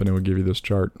the hop and it would give you this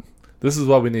chart. This is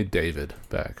why we need David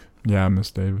back. Yeah, I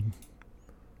miss David.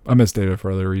 I miss David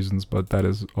for other reasons, but that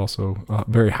is also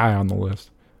very high on the list.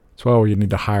 That's why we need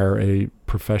to hire a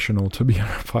professional to be on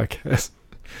our podcast.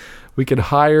 We could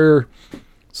hire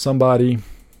somebody.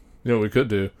 You know what we could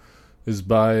do is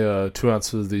buy 2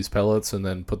 ounces of these pellets and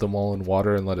then put them all in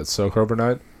water and let it soak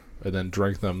overnight and then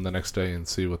drink them the next day and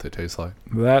see what they taste like.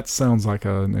 That sounds like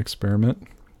an experiment.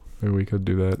 Maybe we could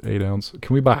do that. 8 ounce.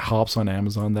 Can we buy hops on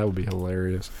Amazon? That would be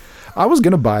hilarious. I was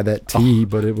going to buy that tea,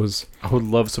 but it was... I would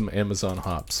love some Amazon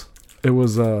hops. It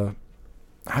was... I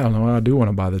don't know. I do want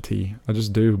to buy the tea. I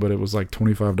just do, but it was like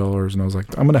 $25 and I was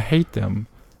like, I'm going to hate them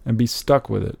and be stuck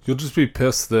with it. You'll just be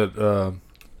pissed that...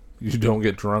 you don't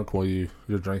get drunk while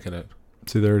you're drinking it.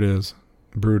 See, there it is.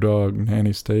 Brewdog,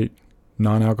 Nanny State,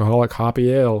 non-alcoholic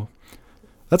hoppy ale.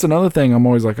 That's another thing. I'm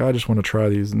always like, I just want to try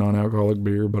these non-alcoholic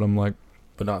beer, but I'm like,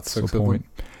 but not what's 6 the of point?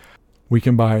 We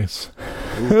can buy.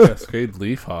 Ooh, Cascade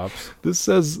Leaf hops. This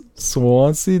says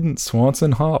Swanson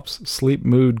hops, sleep,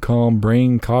 mood, calm,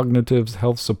 brain, cognitive,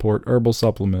 health support, herbal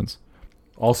supplements.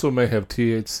 Also may have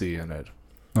THC in it.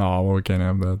 Oh, well, we can't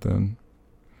have that then.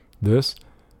 This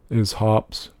is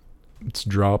hops. It's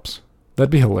drops.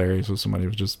 That'd be hilarious if somebody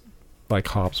was just like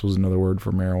hops was another word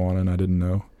for marijuana and I didn't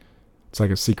know. It's like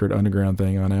a secret underground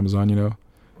thing on Amazon,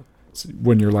 It's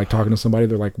when you're like talking to somebody,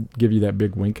 they're like give you that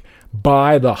big wink.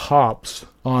 Buy the hops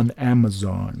on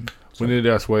Amazon. We need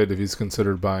to ask Wade if he's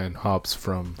considered buying hops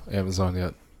from Amazon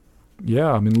yet.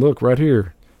 Yeah, I mean, look right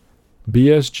here.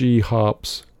 BSG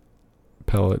hops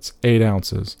pellets, 8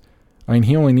 ounces. I mean,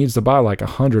 he only needs to buy like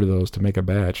 100 of those to make a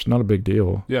batch. Not a big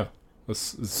deal. Yeah. It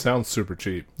sounds super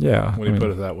cheap. Yeah. When you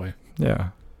put it that way. Yeah.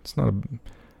 It's not a...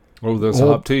 Oh, there's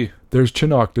hop tea. There's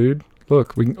Chinook, dude.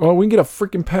 Look, we can get a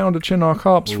freaking pound of Chinook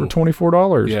hops for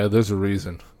 $24. Yeah, there's a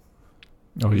reason.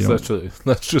 Oh, yeah.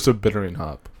 That's just a bittering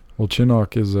hop. Well,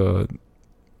 Chinook is a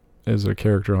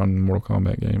character on Mortal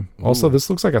Kombat game. Ooh. Also, this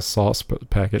looks like a sauce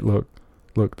packet. Look,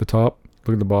 the top.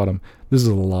 Look at the bottom. This is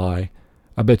a lie.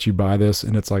 I bet you buy this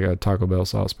and it's like a Taco Bell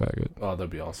sauce packet. Oh, that'd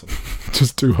be awesome.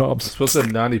 Just 2 hops. It's supposed to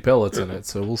have 90 pellets in it,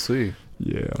 so we'll see.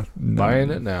 Yeah.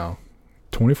 Buying it now.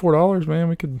 $24, man.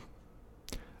 We could...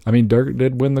 I mean, Dirk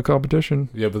did win the competition.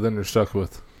 Yeah, but then you're stuck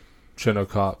with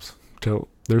Chinook hops.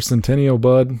 There's Centennial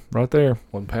Bud right there.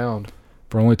 1 pound.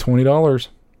 For only $20.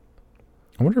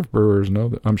 I wonder if brewers know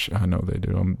that. I know they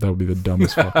do. That would be the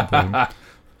dumbest fucking thing.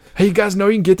 Hey, you guys know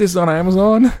you can get this on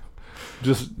Amazon?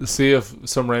 Just see if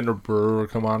some random brewer will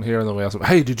come on here and then we ask them,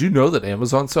 hey, did you know that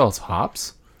Amazon sells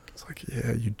hops? It's like,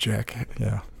 yeah, you jack.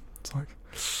 Yeah. It's like,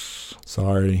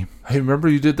 sorry. Hey, remember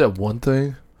you did that one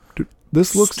thing? Dude,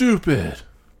 this looks stupid.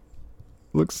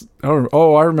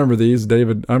 I remember these,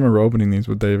 David. I remember opening these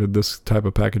with David, this type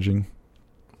of packaging.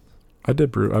 I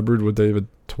brewed with David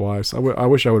twice. I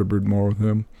wish I would have brewed more with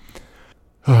him.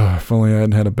 If only I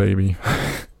hadn't had a baby.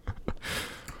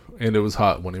 And it was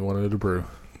hot when he wanted to brew.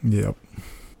 Yep.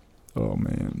 Oh,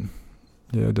 man.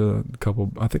 Yeah, I did a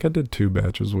couple. I think I did 2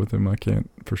 batches with him. I can't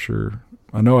for sure.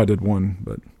 I know I did 1,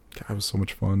 but God, it was so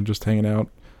much fun. Just hanging out.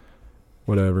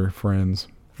 Whatever. Friends.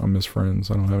 I miss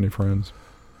friends. I don't have any friends.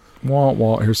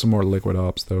 Here's some more liquid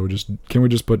hops, though. Can we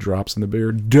just put drops in the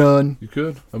beer? Done. You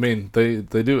could. I mean, they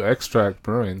do extract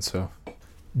brewing, so.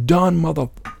 Done, mother.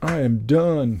 I am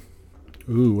done.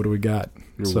 Ooh, what do we got?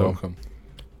 You're welcome.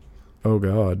 Oh,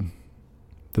 God.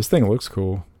 This thing looks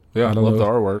cool. Yeah, I love the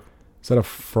artwork. Is that a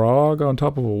frog on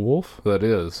top of a wolf? That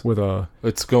is.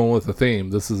 It's going with the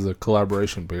theme. This is a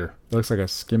collaboration beer. It looks like a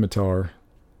scimitar.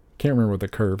 Can't remember what the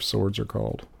curved swords are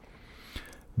called.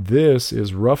 This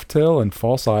is Rough Tail and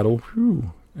False Idol.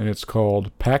 Whew. And it's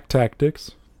called Pack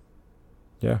Tactics.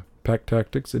 Yeah, Pack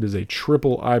Tactics. It is a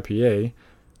triple IPA.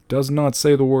 Does not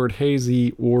say the word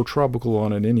hazy or tropical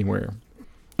on it anywhere.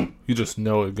 You just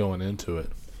know it going into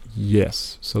it.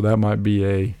 Yes. So that might be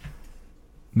a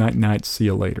night, see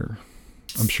you later.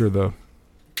 I'm sure the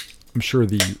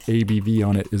ABV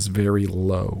on it is very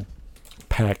low.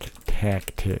 Pack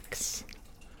Tactics.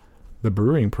 The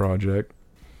brewing project.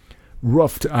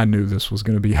 I knew this was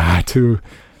going to be high too.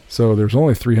 So there's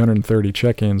only 330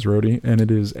 check-ins, Rody, and it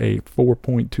is a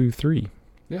 4.23.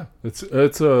 Yeah,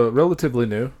 it's relatively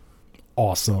new.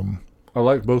 Awesome. I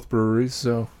like both breweries,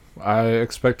 so I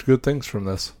expect good things from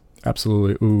this.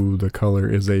 Absolutely. Ooh, the color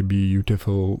is a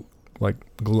beautiful, like,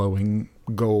 glowing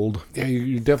gold. Yeah,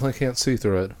 you definitely can't see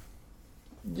through it.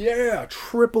 Yeah,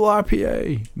 triple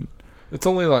IPA. It's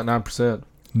only like 9%.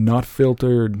 Not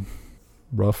filtered.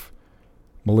 Rough.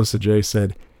 Melissa J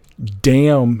said,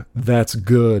 "Damn, that's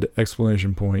good!"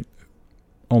 Exclamation point.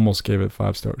 Almost gave it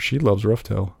 5 stars. She loves Rough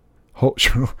Tail.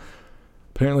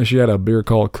 Apparently she had a beer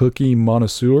called Cookie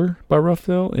Monsour by Rough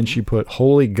Tail, and she put,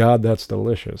 "Holy God, that's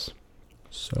delicious."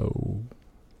 So,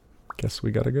 guess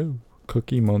we gotta go.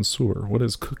 Cookie Monsour. What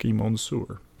is Cookie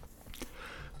Monsour?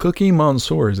 Cookie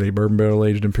Monsour is a bourbon barrel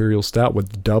aged imperial stout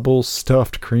with double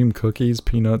stuffed cream cookies,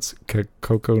 peanuts,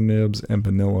 cocoa nibs, and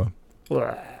vanilla.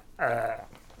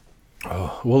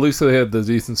 Oh, well, at least they had the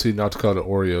decency not to call it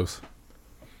Oreos.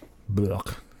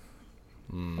 Blech.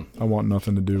 I want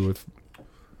nothing to do with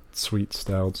sweet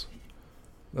stouts.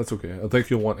 That's okay. I think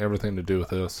you'll want everything to do with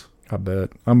this. I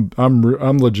bet. I'm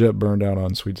legit burned out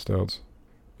on sweet stouts.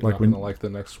 You're like when like the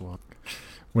next one.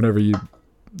 Whenever you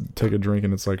take a drink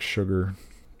and it's like sugar.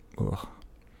 Ugh.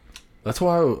 That's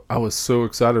why I was so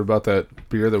excited about that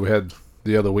beer that we had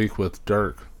the other week with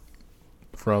Dirk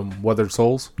from Weathered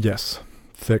Souls. Yes.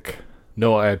 Thick.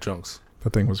 No adjuncts.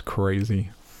 That thing was crazy.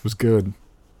 It was good.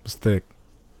 It was thick,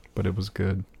 but it was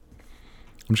good.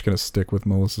 I'm just going to stick with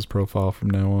Melissa's profile from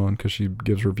now on because she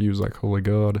gives reviews like, holy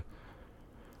God.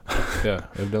 Yeah,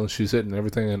 evidently she's hitting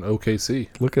everything in OKC.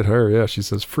 Look at her. Yeah, she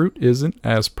says, fruit isn't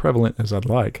as prevalent as I'd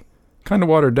like. Kind of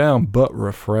watered down, but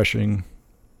refreshing.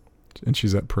 And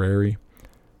she's at Prairie.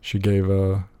 She gave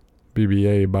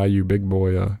BBA, Bayou Big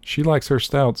Boy, she likes her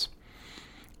stouts.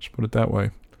 Just put it that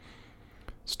way.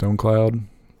 Stone Cloud.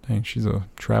 Dang, she's a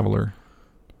traveler.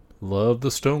 Love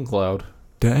the Stone Cloud.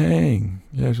 Dang.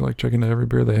 Yeah, she like checking out every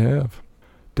beer they have.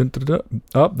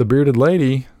 Up, the Bearded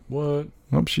Lady. What?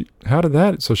 Oh, how did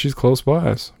that? So she's close by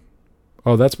us.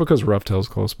 Oh, that's because Rough Tail's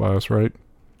close by us, right?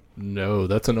 No,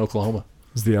 that's in Oklahoma.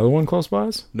 Is the other one close by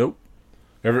us? Nope.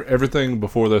 Everything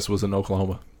before this was in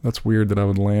Oklahoma. That's weird that I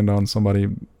would land on somebody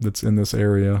that's in this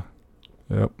area.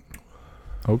 Yep.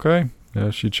 Okay. Yeah,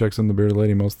 she checks in the Bearded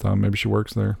Lady most of the time. Maybe she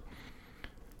works there.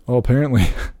 Oh, apparently.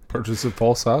 Purchased at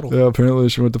False Idol. Yeah, apparently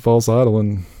she went to False Idol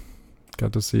and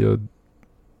got to see a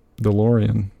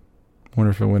DeLorean.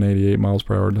 Wonder if it went 88 miles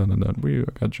per hour. Dun. We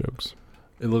got jokes.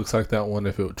 It looks like that one,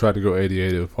 if it tried to go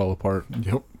 88, it would fall apart.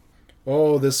 Yep.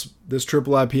 Oh, this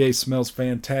triple IPA smells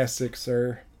fantastic,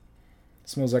 sir. It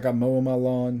smells like I'm mowing my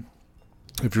lawn.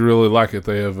 If you really like it,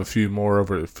 they have a few more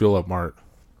over at Fill Up Mart.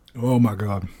 Oh, my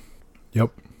God.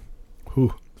 Yep.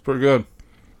 Whew. It's pretty good.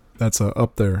 That's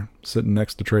up there, sitting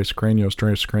next to Tres Craneos.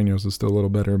 Tres Craneos is still a little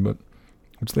better, but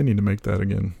which they need to make that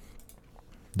again.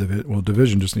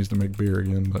 Division just needs to make beer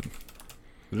again, but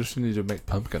They just need to make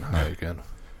Pumpkin High again.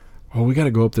 Oh, we got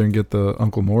to go up there and get the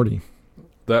Uncle Morty.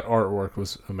 That artwork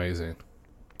was amazing.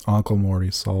 Uncle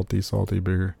Morty, salty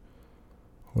beer.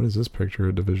 What is this picture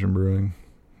of Division Brewing?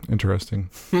 Interesting.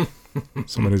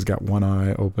 Somebody's got one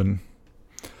eye open.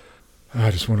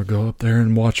 I just want to go up there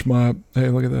and watch my... Hey,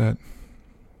 look at that.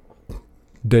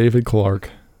 David Clark.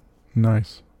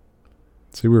 Nice.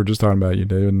 See, we were just talking about you,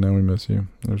 David, and now we miss you.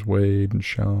 There's Wade and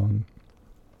Sean.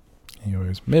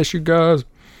 Anyways, miss you guys.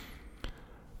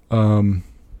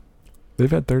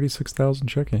 They've had 36,000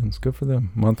 check-ins. Good for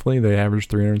them. Monthly, they average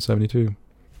 372.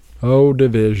 Oh,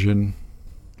 Division.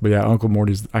 But yeah, Uncle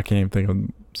Morty's... I can't even think of...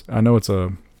 I know it's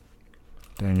a...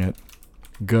 Dang it.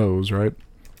 Goes, right?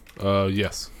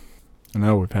 Yes. I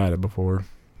know we've had it before.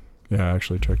 Yeah, I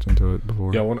actually checked into it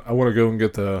before. Yeah, I want to go and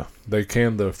get they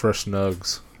canned the fresh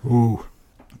nugs. Ooh,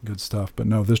 good stuff. But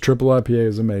no, this triple IPA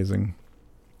is amazing.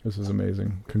 This is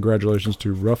amazing. Congratulations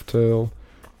to Rough Tail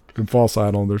And false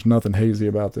idol. There's nothing hazy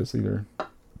about this either.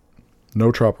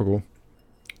 No tropical.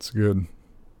 It's good.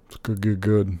 It's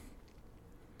good.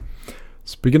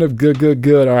 Speaking of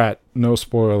good. All right, no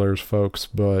spoilers, folks,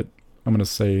 but I'm going to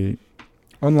say,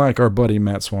 unlike our buddy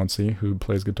Matt Swansea, who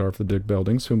plays guitar for the Dick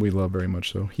Beldings, whom we love very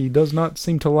much so, he does not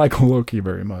seem to like Loki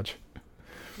very much.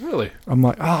 Really? I'm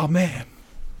like, oh, man.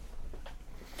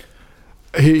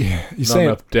 He's Not saying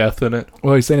enough death in it.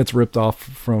 Well, he's saying it's ripped off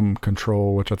from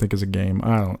Control, which I think is a game.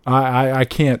 I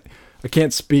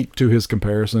can't speak to his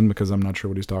comparison because I'm not sure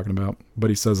what he's talking about. But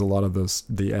he says a lot of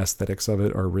the aesthetics of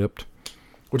it are ripped,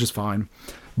 which is fine.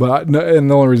 But and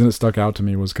the only reason it stuck out to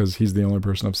me was because he's the only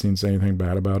person I've seen say anything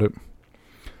bad about it.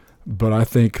 But I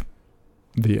think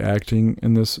the acting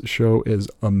in this show is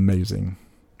amazing,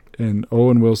 and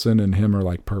Owen Wilson and him are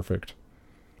like perfect.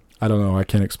 I don't know. I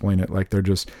can't explain it. Like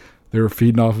they were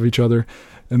feeding off of each other.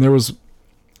 And there was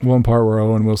one part where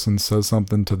Owen Wilson says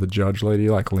something to the judge lady,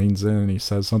 like leans in and he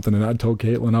says something. And I told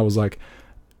Caitlin, I was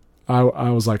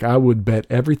like, I would bet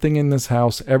everything in this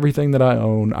house, everything that I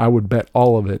own, I would bet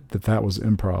all of it that was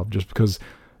improv, just because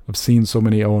I've seen so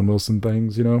many Owen Wilson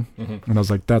things, you know? Mm-hmm. And I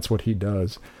was like, that's what he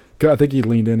does. I think he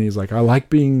leaned in. He's like, I like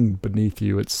being beneath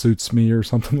you. It suits me or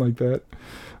something like that.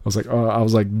 I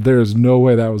was like, there's no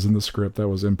way that was in the script. That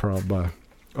was improv by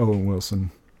Owen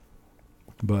Wilson.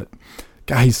 But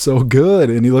God, he's so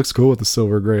good, and he looks cool with the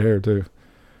silver gray hair too.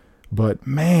 But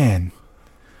man,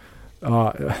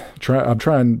 I'm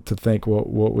trying to think what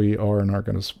we are and aren't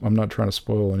going to. I'm not trying to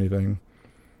spoil anything,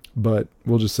 but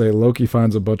we'll just say Loki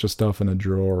finds a bunch of stuff in a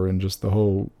drawer, and just the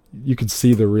whole. You could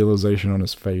see the realization on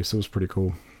his face. It was pretty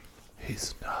cool.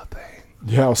 He's nothing.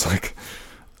 Yeah, I was like,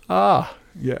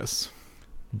 yes,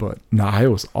 but it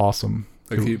was awesome.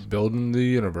 They keep building the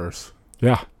universe.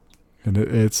 Yeah. And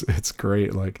it's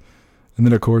great, like, and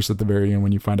then of course at the very end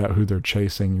when you find out who they're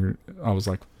chasing, I was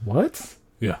like, what?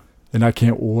 Yeah. And I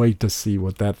can't wait to see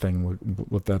what that thing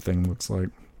looks like.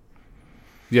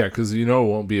 Yeah, because it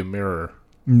won't be a mirror.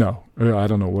 No, I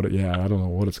don't know what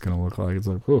it's gonna look like. It's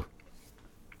like, whew.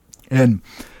 And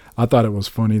I thought it was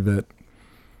funny that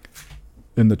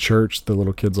in the church the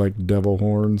little kids like devil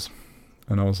horns,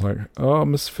 and I was like, oh,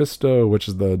 Mephisto, which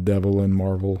is the devil in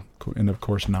Marvel, and of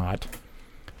course not.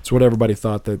 It's what everybody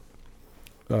thought that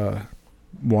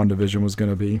WandaVision was going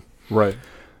to be. Right.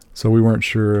 So we weren't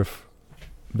sure if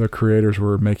the creators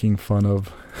were making fun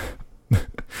of... we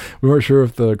weren't sure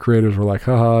if the creators were like,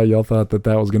 haha, y'all thought that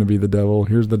was going to be the devil.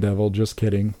 Here's the devil. Just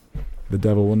kidding. The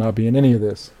devil will not be in any of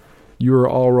this. You were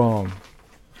all wrong.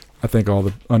 I think all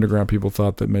the underground people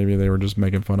thought that maybe they were just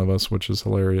making fun of us, which is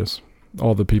hilarious.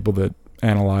 All the people that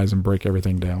analyze and break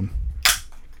everything down.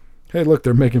 Hey, look,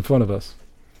 they're making fun of us.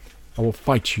 I will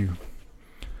fight you.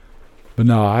 But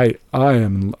no, I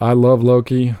love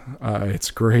Loki.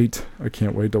 It's great. I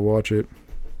can't wait to watch it.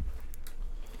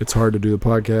 It's hard to do the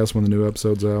podcast when the new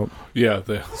episode's out. Yeah,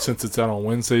 since it's out on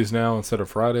Wednesdays now instead of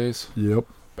Fridays. Yep.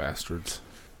 Bastards.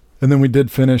 And then we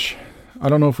did finish. I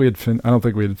don't know if we had I don't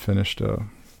think we had finished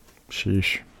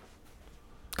sheesh.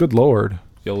 Good Lord.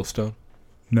 Yellowstone.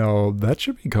 No, that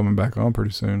should be coming back on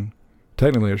pretty soon.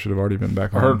 Technically, it should have already been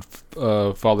back on. I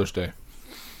heard Father's Day.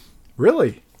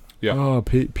 Really? Yeah. Oh,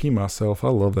 pee myself. I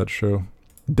love that show.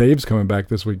 Dave's coming back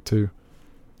this week, too.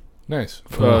 Nice.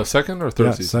 Second or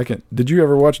third season? Second. Did you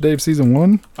ever watch Dave season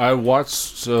 1? I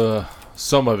watched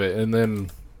some of it, and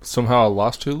then somehow I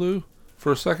lost Hulu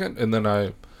for a second, and then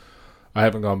I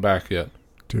haven't gone back yet.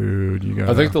 Dude, you got.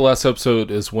 I think the last episode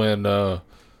is when... Can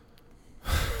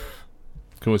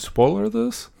we spoiler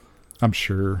this? I'm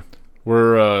sure.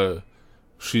 Where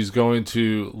she's going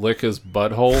to lick his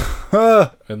butthole,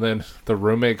 and then the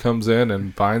roommate comes in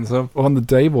and finds him on the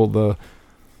table. The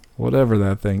whatever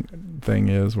that thing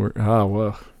is.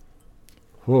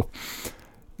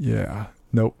 Yeah.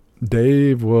 Nope.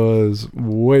 Dave was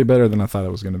way better than I thought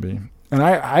it was going to be, and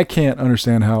I can't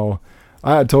understand how.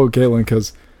 I had told Caitlin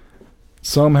because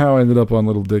somehow I ended up on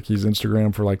Little Dickie's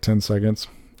Instagram for like 10 seconds.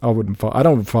 I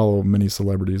don't follow many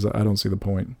celebrities. I don't see the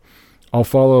point. I'll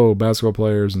follow basketball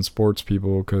players and sports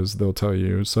people because they'll tell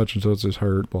you such and such is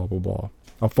hurt, blah, blah, blah.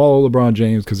 I'll follow LeBron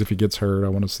James because if he gets hurt, I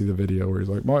want to see the video where he's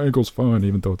like, my ankle's fine,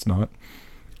 even though it's not.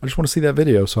 I just want to see that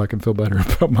video so I can feel better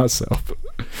about myself.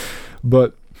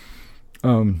 But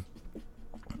I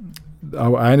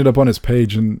ended up on his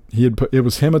page, and it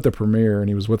was him at the premiere, and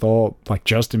he was with all, like,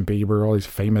 Justin Bieber, all these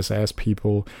famous-ass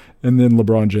people, and then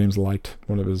LeBron James liked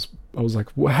one of his... I was like,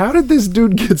 well, how did this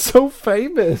dude get so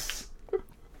famous?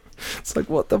 It's like,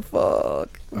 what the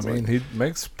fuck? I mean, he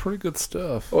makes pretty good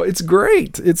stuff. Oh, it's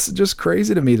great. It's just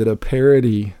crazy to me that a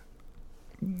parody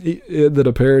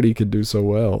could do so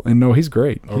well. And no, he's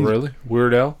great. Oh, really?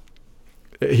 Weird Al?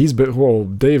 He's big. Well,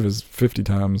 Dave is 50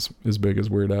 times as big as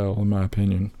Weird Al, in my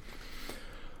opinion.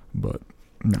 But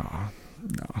no,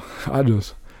 I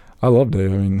love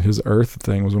Dave. I mean, his Earth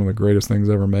thing was one of the greatest things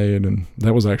ever made, and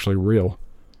that was actually real.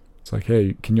 It's like,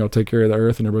 hey, can y'all take care of the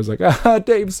Earth? And everybody's like,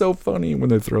 Dave's so funny when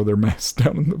they throw their masks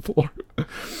down on the floor.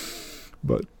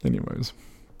 But anyways,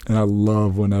 and I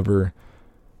love whenever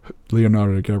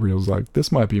Leonardo DiCaprio's like,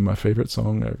 this might be my favorite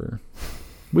song ever.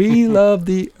 We love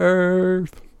the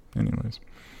Earth. Anyways,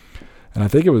 and I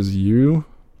think it was you.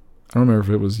 I don't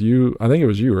remember if it was you. I think it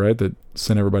was you, right, that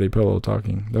sent everybody Pillow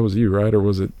Talking. That was you, right? Or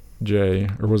was it Jay?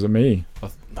 Or was it me?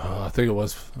 I think it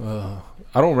was. I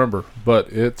don't remember,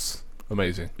 but it's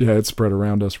amazing. Yeah, it spread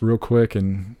around us real quick,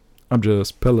 and I'm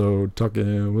just pillow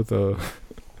talking with a...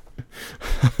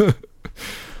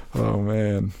 Oh,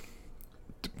 man.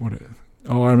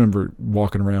 Oh, I remember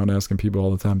walking around asking people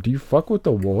all the time, do you fuck with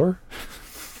the war?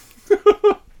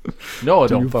 No, I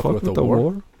don't fuck with the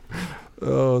war.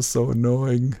 Oh, so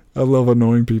annoying. I love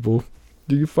annoying people.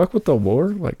 Do you fuck with the war?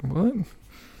 Like, what?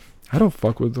 I don't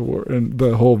fuck with the war. And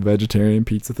the whole vegetarian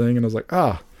pizza thing, and I was like,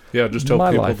 yeah, just tell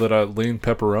people life. that I lean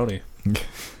pepperoni.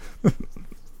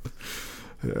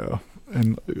 Yeah.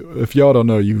 And if y'all don't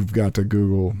know, you've got to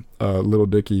Google Little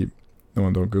Dicky. No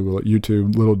one don't Google it.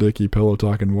 YouTube, Little Dicky Pillow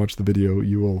Talk, and watch the video.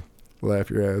 You will laugh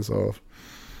your ass off.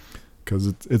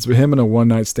 Because it's him in a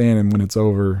one-night stand, and when it's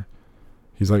over,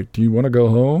 he's like, do you want to go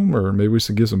home? Or maybe we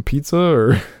should get some pizza?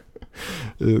 Or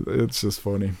it's just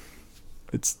funny.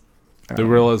 They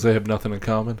realize they have nothing in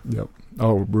common? Yep.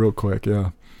 Oh, real quick, yeah.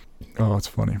 Oh, it's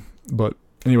funny. But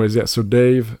anyways, yeah, so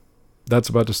Dave, that's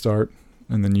about to start.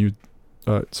 And then you,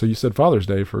 so you said Father's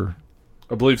Day for...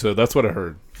 I believe so. That's what I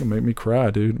heard. It'll make me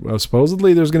cry, dude. Well,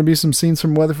 supposedly there's going to be some scenes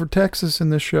from Weatherford, Texas in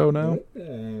this show now.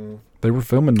 They were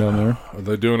filming down there. Are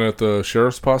they doing it at the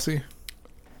Sheriff's Posse?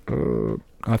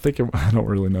 I think I don't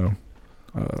really know.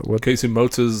 What Casey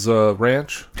Motz's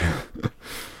ranch?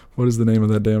 What is the name of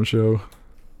that damn show?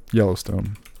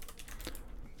 Yellowstone.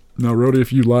 Now, Rhodey,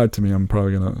 if you lied to me, I'm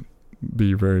probably going to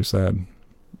be very sad.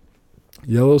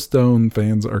 Yellowstone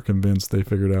fans are convinced they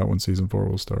figured out when season 4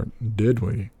 will start. Did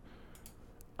we?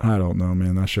 I don't know,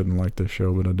 man. I shouldn't like this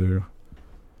show, but I do.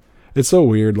 It's so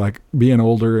weird, like, being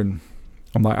older, and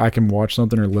I'm like, I can watch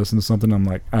something or listen to something, I'm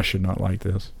like, I should not like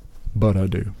this. But I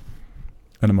do.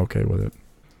 And I'm okay with it.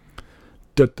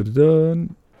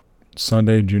 Dun.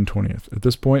 Sunday, June 20th. At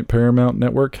this point, Paramount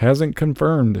Network hasn't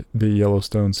confirmed the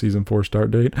Yellowstone Season 4 start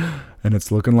date, and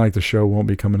it's looking like the show won't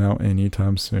be coming out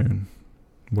anytime soon.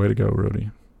 Way to go,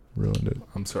 Rudy. Ruined it.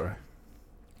 I'm sorry.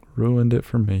 Ruined it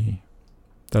for me.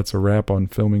 That's a wrap on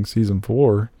filming Season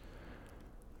 4.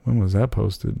 When was that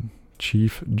posted?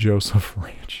 Chief Joseph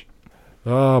Ranch.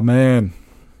 Oh, man.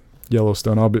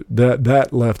 Yellowstone.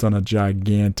 That left on a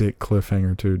gigantic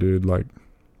cliffhanger, too, dude. Like,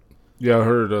 yeah, I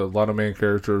heard a lot of main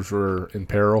characters were in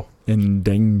peril. In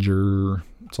danger.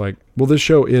 It's like, well, this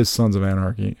show is Sons of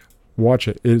Anarchy. Watch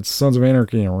it. It's Sons of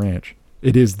Anarchy and Ranch.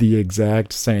 It is the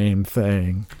exact same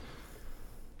thing.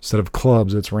 Instead of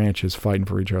clubs, it's ranches fighting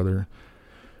for each other.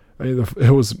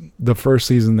 It was the first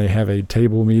season they have a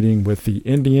table meeting with the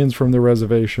Indians from the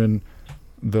reservation,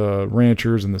 the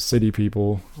ranchers, and the city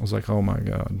people. I was like, oh my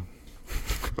God.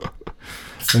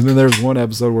 And then there's one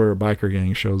episode where a biker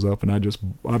gang shows up, and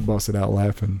I busted out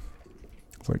laughing.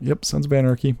 It's like, yep, Sons of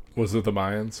Anarchy. Was it the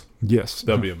Mayans? Yes.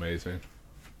 That'd be amazing.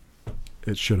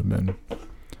 It should have been.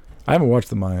 I haven't watched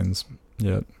the Mayans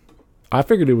yet. I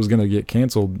figured it was going to get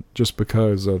canceled just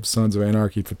because of Sons of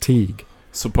Anarchy fatigue.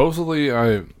 Supposedly,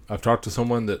 I've talked to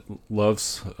someone that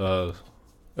loves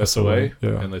SOA,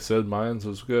 yeah. And they said Mayans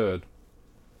was good.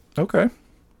 Okay.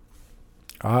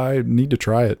 I need to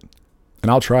try it. And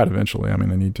I'll try it eventually. I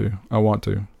mean, I need to. I want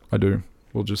to. I do.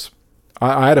 We'll just...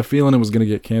 I had a feeling it was going to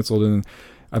get canceled, and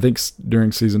I think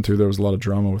during season 2 there was a lot of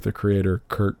drama with the creator,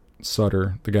 Kurt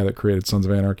Sutter, the guy that created Sons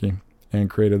of Anarchy and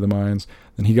created the Mayans.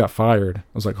 Then he got fired. I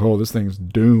was like, oh, this thing's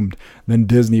doomed. Then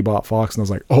Disney bought Fox, and I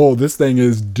was like, oh, this thing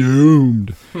is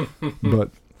doomed. But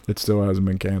it still hasn't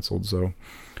been canceled. So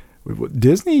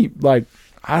Disney, like,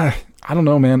 I don't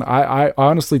know, man. I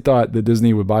honestly thought that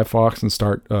Disney would buy Fox and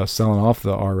start selling off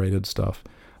the R-rated stuff.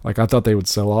 Like, I thought they would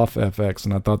sell off FX,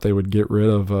 and I thought they would get rid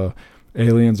of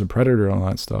Aliens and Predator and all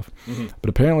that stuff. Mm-hmm. But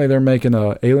apparently they're making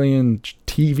a Alien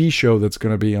TV show that's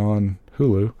going to be on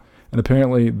Hulu. And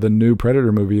apparently the new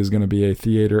Predator movie is going to be a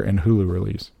theater and Hulu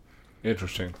release.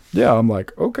 Interesting. Yeah, I'm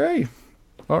like, okay.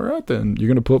 All right, then. You're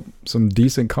going to put some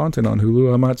decent content on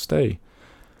Hulu, I might stay.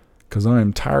 Because I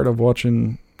am tired of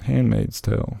watching Handmaid's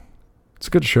Tale. It's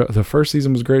a good show. The first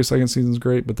season was great, second season's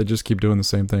great, but they just keep doing the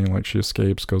same thing. Like, she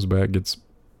escapes, goes back, gets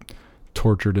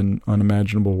tortured in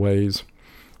unimaginable ways.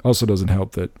 Also doesn't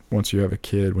help that once you have a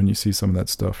kid, when you see some of that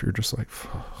stuff, you're just like,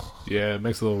 Yeah, it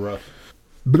makes it a little rough.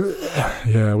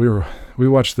 yeah. We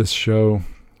watched this show,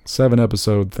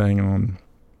 7-episode thing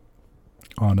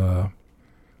on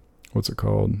what's it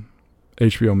called?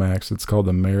 HBO Max. It's called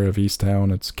The Mayor of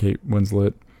Easttown. It's Kate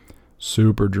Winslet.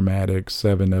 Super dramatic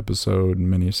 7-episode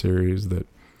miniseries that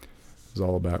is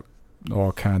all about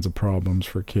all kinds of problems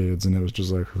for kids, and it was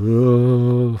just like,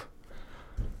 ugh.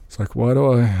 It's like, why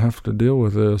do I have to deal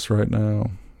with this right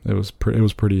now? It was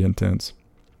pretty intense,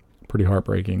 pretty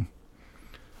heartbreaking.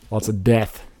 Lots of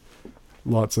death,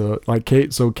 lots of like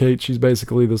Kate. So Kate, she's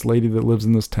basically this lady that lives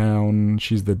in this town.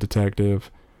 She's the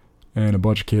detective, and a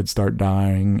bunch of kids start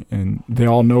dying, and they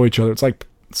all know each other. It's like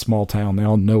small town. They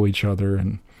all know each other,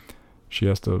 and she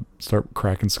has to start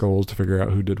cracking skulls to figure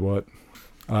out who did what.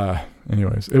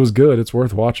 Anyways, it was good. It's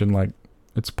worth watching. Like,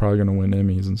 it's probably gonna win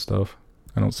Emmys and stuff.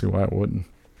 I don't see why it wouldn't.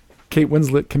 Kate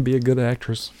Winslet can be a good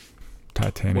actress.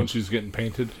 Titanic. When she's getting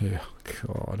painted. Yeah,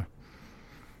 God.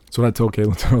 That's what I told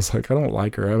Caitlin. I was like, I don't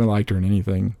like her. I haven't liked her in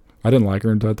anything. I didn't like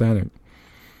her in Titanic.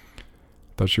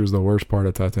 Thought she was the worst part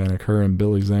of Titanic. Her and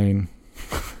Billy Zane.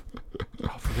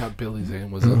 I forgot Billy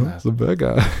Zane was in that. The bad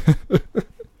guy.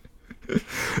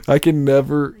 I can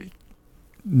never...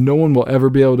 No one will ever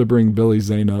be able to bring Billy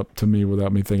Zane up to me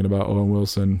without me thinking about Owen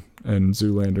Wilson and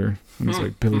Zoolander. And it's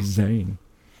like, Billy Zane.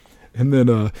 And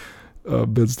then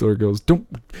Ben Stiller goes, don't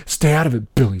stay out of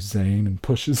it, Billy Zane, and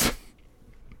pushes.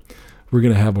 We're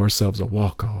going to have ourselves a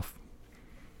walk-off.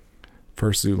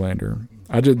 First Zoolander.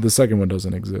 The second one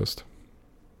doesn't exist.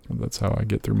 That's how I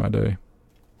get through my day.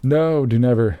 No,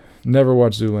 never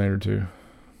watch Zoolander 2.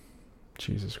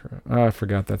 Jesus Christ. Oh, I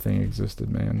forgot that thing existed,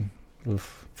 man.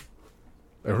 Oof.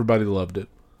 Everybody loved it.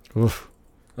 Oof.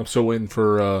 I'm still waiting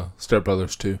for Step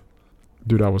Brothers 2.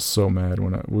 Dude, I was so mad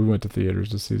when we went to theaters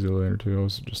to see Zoolander 2. I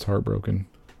was just heartbroken.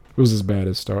 It was as bad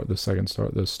as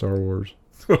the Star Wars.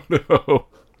 Oh, no.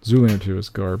 Zoolander 2 is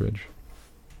garbage.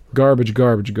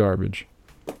 Garbage.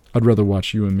 I'd rather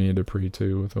watch You and Me and Dupree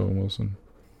 2 with Owen Wilson,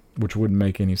 which wouldn't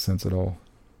make any sense at all.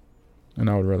 And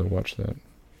I would rather watch that.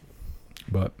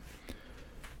 But,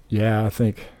 yeah,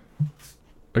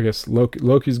 I guess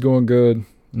Loki's going good.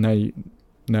 Now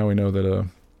we know that...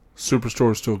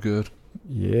 Superstore's still good.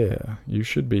 Yeah, you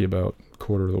should be about a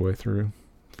quarter of the way through,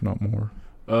 if not more.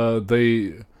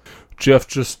 Jeff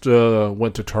just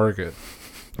went to Target.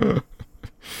 And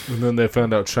then they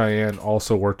found out Cheyenne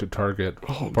also worked at Target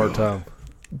part-time.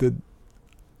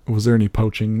 Was there any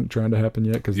poaching trying to happen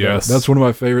yet? Because yes. That's one of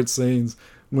my favorite scenes,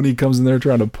 when he comes in there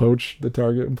trying to poach the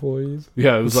Target employees.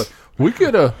 Yeah, it was like, we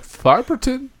get a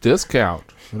 5% discount.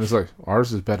 And it's like,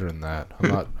 ours is better than that.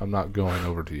 I'm not going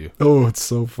over to you. Oh, it's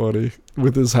so funny.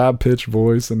 With his high-pitched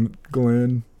voice and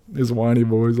Glenn, his whiny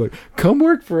voice, like, come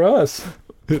work for us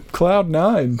at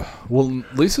Cloud9. Well,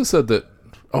 Lisa said that,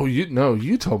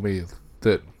 you told me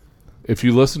that if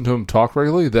you listen to him talk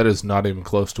regularly, that is not even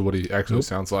close to what he actually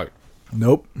sounds like.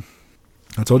 Nope.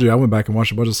 I told you I went back and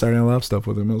watched a bunch of Saturday Night Live stuff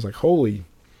with him. I was like, holy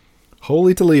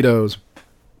Toledos.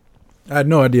 I had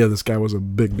no idea this guy was a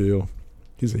big deal.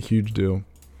 He's a huge deal.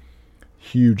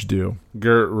 Huge deal.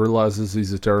 Garrett realizes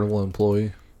he's a terrible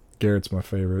employee. Garrett's my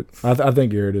favorite. I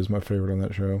think Garrett is my favorite on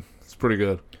that show. It's pretty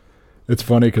good. It's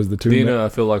funny because the two... Dina, I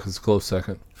feel like, is a close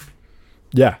second.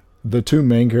 Yeah. The two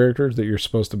main characters that you're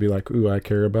supposed to be like, ooh, I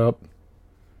care about.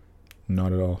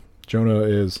 Not at all. Jonah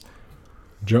is...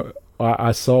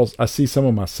 I see some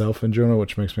of myself in Jonah,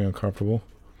 which makes me uncomfortable.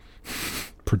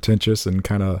 Pretentious and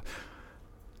kind of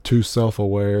too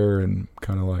self-aware and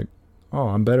kind of like, oh,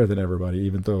 I'm better than everybody,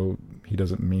 even though he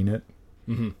doesn't mean it.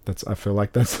 Mm-hmm. I feel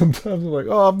like that sometimes. I'm like,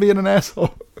 oh, I'm being an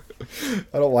asshole.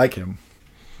 I don't like him.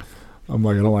 I don't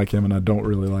like him, and I don't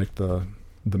really like the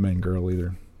main girl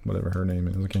either. Whatever her name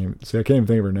is. I can't even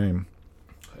think of her name.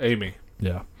 Amy.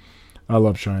 Yeah. I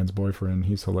love Cheyenne's boyfriend.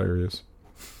 He's hilarious.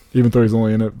 Even though he's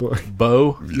only in it.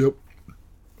 Bo? Yep.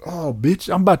 Oh,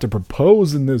 bitch. I'm about to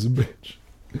propose in this bitch.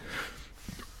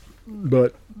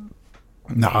 But,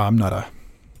 nah, I'm not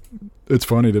It's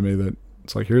funny to me that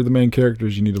it's like, here are the main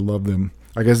characters. You need to love them.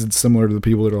 I guess it's similar to the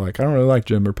people that are like, I don't really like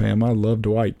Jim or Pam. I love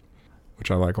Dwight.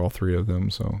 Which I like all three of them,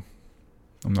 so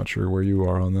I'm not sure where you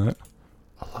are on that.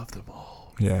 I love them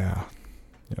all. Yeah.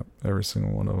 Yep. Every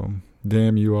single one of them.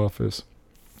 Damn you, Office.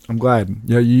 I'm glad.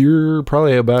 Yeah, you're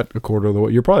probably about a quarter of the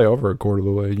way. You're probably over a quarter of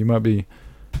the way. You might be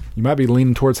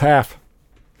leaning towards half.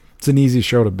 It's an easy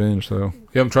show to binge, though.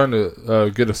 Yeah, I'm trying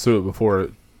to get us through it before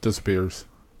it disappears.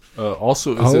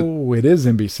 Also, it is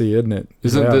NBC, isn't it?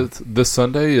 Isn't this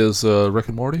Sunday is Rick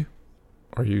and Morty?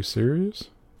 Are you serious?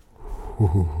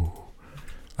 Ooh.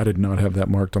 I did not have that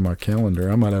marked on my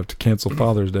calendar. I might have to cancel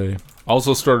Father's Day. I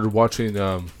also started watching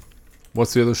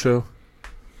What's the other show?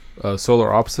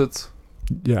 Solar Opposites.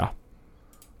 Yeah.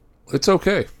 It's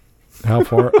okay. How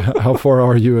far? How far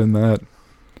are you in that?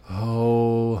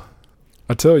 Oh,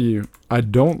 I tell you, I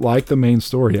don't like the main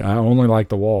story. I only like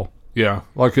The Wall. yeah.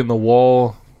 Like in The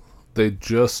Wall, they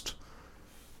just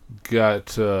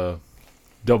got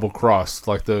double crossed.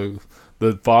 Like the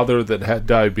father that had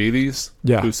diabetes,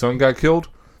 Yeah. whose son got killed,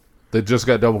 they just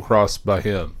got double crossed by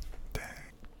him.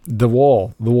 The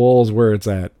Wall. The Wall is where it's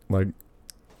at. Like,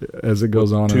 as it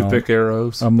goes on and on. Toothpick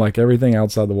arrows. I'm like, everything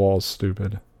outside the wall is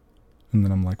stupid. And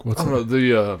then I'm like, what's I don't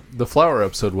know. The flower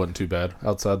episode wasn't too bad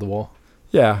outside the wall.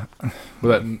 Yeah.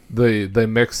 But that they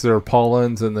mixed their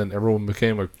pollens and then everyone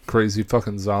became a crazy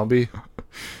fucking zombie.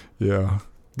 Yeah.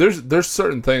 There's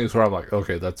certain things where I'm like,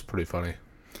 okay, that's pretty funny.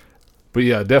 But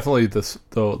yeah, definitely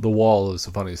the wall is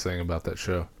the funniest thing about that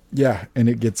show. Yeah, and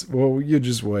it gets, well, you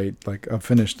just wait. Like, I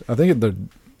finished, I think the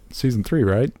season 3,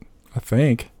 right? I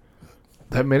think.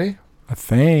 That many?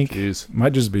 Jeez.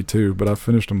 Might just be 2, but I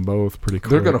finished them both pretty quick.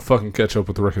 They're gonna fucking catch up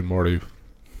with Rick and Morty.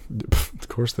 Of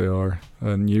course they are.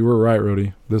 And you were right,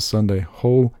 Rody. This Sunday.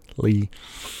 Holy.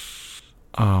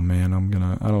 Oh, man,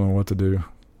 I don't know what to do.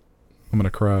 I'm going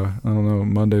to cry. I don't know.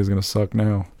 Monday's going to suck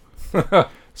now.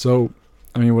 So,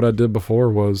 I mean, what I did before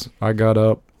was I got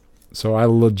up. So I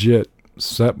legit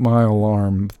set my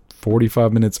alarm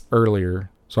 45 minutes earlier.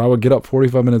 So I would get up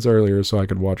 45 minutes earlier so I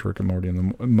could watch Rick and Morty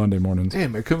in the Monday mornings.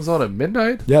 Damn, it comes on at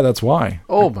midnight? Yeah, that's why.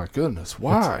 Oh my goodness.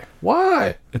 Why?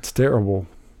 Why? It's terrible.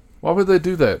 Why would they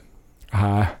do that?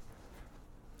 I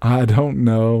don't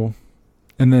know.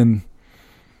 And then,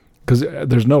 because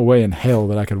there's no way in hell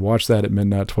that I could watch that at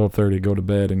midnight, 12:30, go to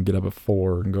bed and get up at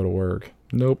 4 and go to work.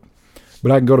 Nope.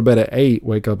 But I can go to bed at 8,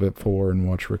 wake up at 4 and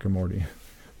watch Rick and Morty.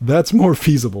 That's more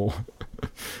feasible.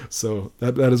 So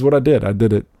that is what I did. I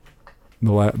did it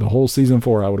the whole season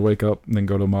 4. I would wake up and then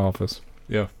go to my office.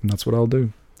 Yeah. And that's what I'll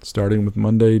do, starting with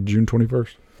Monday, June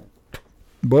 21st.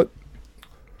 But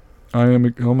I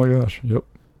am, oh my gosh, yep.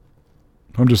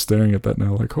 I'm just staring at that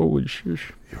now like, holy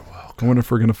shish. You're welcome. I wonder if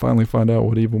we're going to finally find out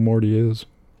what Evil Morty is.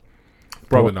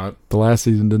 Probably not. The last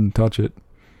season didn't touch it.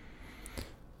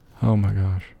 Oh my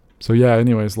gosh. So yeah,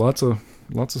 anyways, lots of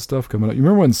stuff coming up. You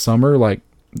remember when summer, like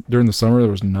during the summer, there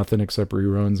was nothing except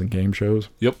reruns and game shows?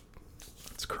 Yep.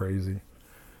 It's crazy.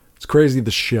 It's crazy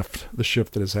the shift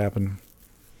that has happened.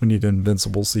 We need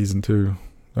Invincible season 2.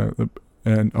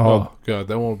 And oh god,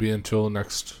 that won't be until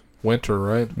next winter,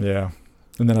 right? Yeah.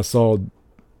 And then I saw,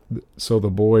 so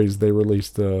The Boys, they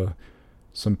released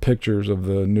some pictures of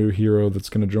the new hero that's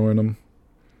going to join them.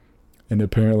 And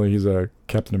apparently he's a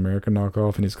Captain America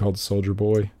knockoff, and he's called Soldier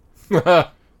Boy.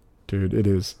 Dude, it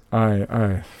is.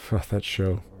 That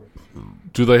show.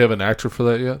 Do they have an actor for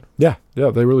that yet? Yeah,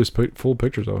 they released full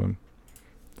pictures of him.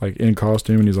 Like, in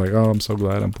costume, and he's like, oh, I'm so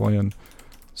glad I'm playing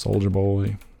Soldier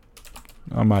Boy.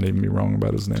 I might even be wrong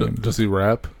about his name. Does he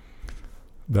rap?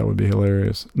 That would be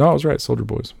hilarious. No, I was right. Soldier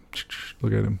Boys.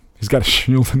 Look at him. He's got a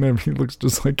shield and everything. He looks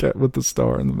just like that with the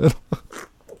star in the middle.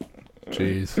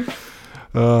 Jeez.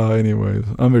 Anyways,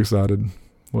 I'm excited.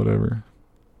 Whatever.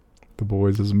 The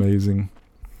Boys is amazing.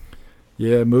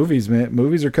 Yeah, movies, man.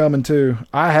 Movies are coming too.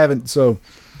 So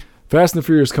Fast and the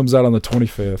Furious comes out on the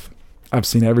 25th. I've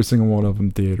seen every single one of them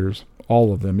in theaters.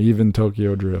 All of them, even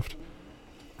Tokyo Drift.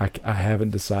 I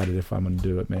haven't decided if I'm going to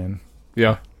do it, man.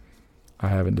 Yeah. I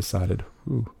haven't decided.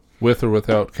 Ooh. With or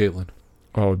without Caitlin?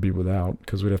 Oh, it'd be without,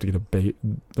 because we'd have to get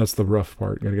that's the rough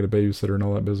part. You got to get a babysitter and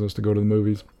all that business to go to the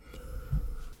movies.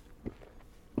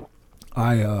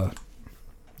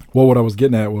 What I was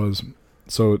getting at was,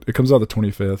 so it comes out the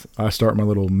 25th. I start my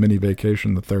little mini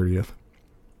vacation the 30th.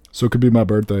 So it could be my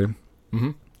birthday.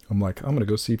 Mm-hmm. I'm like, I'm going to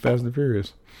go see Fast and the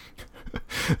Furious.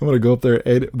 I'm going to go up there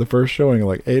at 8, the first showing,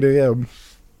 like 8 a.m.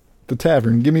 The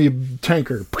tavern. Give me a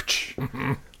tanker.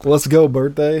 Let's go,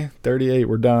 birthday. 38,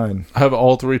 we're dying. I have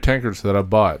all 3 tankers that I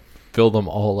bought. Fill them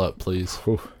all up, please.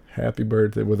 Whew, happy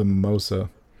birthday with a mimosa.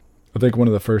 I think one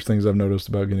of the first things I've noticed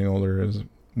about getting older is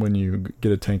when you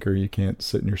get a tanker, you can't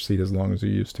sit in your seat as long as you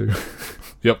used to.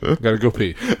 Yep, gotta go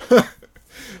pee.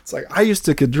 It's like, I used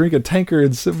to could drink a tanker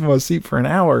and sit in my seat for an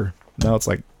hour. Now it's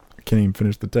like, I can't even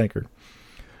finish the tanker.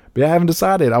 But yeah, I haven't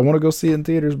decided. I want to go see it in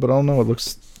theaters, but I don't know.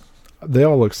 They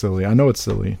all look silly. I know it's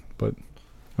silly, but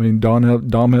I mean,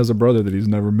 Dom has a brother that he's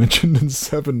never mentioned in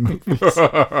 7 movies.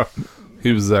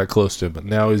 He was that close to him, but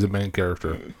now he's a main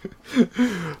character.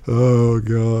 Oh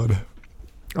God,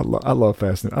 I love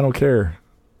Fast and I don't care.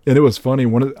 And it was funny.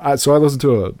 So I listened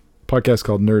to a podcast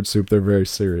called Nerd Soup. They're very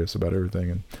serious about everything,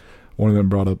 and one of them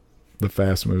brought up the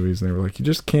Fast movies, and they were like, "You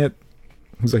just can't."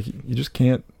 He's like, "You just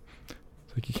can't."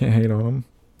 It's like, you can't hate on them.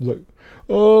 I was like,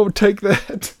 "Oh, take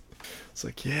that." It's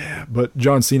like, yeah. But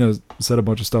John Cena said a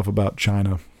bunch of stuff about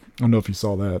China. I don't know if you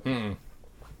saw that. Mm-mm.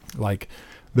 Like,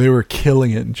 they were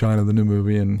killing it in China, the new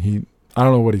movie, and I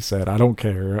don't know what he said. I don't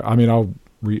care. I mean,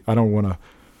 I don't want to,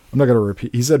 I'm not going to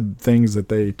repeat. He said things that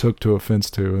they took to offense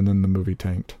to, and then the movie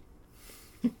tanked.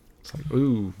 It's like,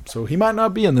 ooh. So he might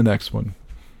not be in the next one.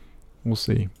 We'll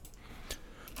see.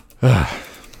 We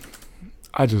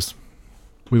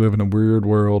live in a weird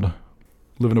world.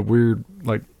 Live in a weird,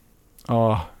 like,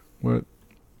 what?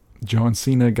 John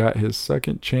Cena got his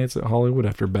second chance at Hollywood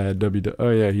after bad WWE.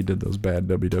 Oh, yeah, he did those bad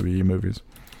WWE movies.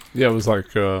 Yeah, it was like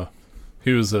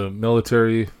he was a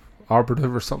military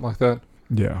operative or something like that.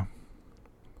 Yeah.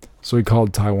 So he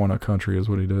called Taiwan a country is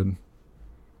what he did.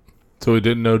 So he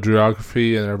didn't know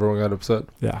geography and everyone got upset?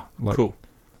 Yeah. Cool.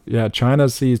 Yeah, China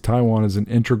sees Taiwan as an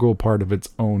integral part of its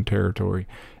own territory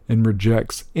and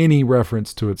rejects any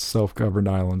reference to its self-governed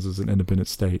islands as an independent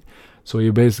state. So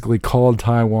he basically called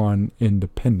Taiwan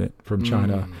independent from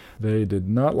China. They did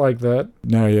not like that.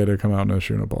 Now he had to come out and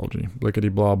issue an apology.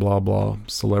 Blickety blah blah blah.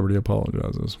 Celebrity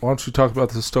apologizes. Why don't you talk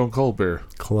about the Stone Cold beer?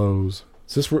 Close.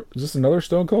 Is this another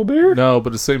Stone Cold beer? No,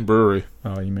 but it's the same brewery.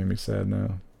 Oh, you made me sad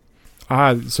now.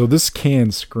 So this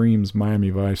can screams Miami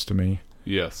Vice to me.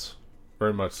 Yes,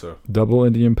 very much so. Double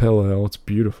Indian Pale Ale. It's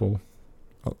beautiful.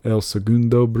 El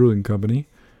Segundo Brewing Company.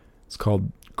 It's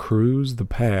called Cruise the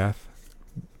Path.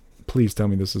 Please tell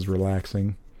me this is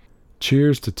relaxing.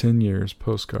 Cheers to 10 years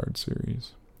postcard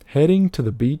series. Heading to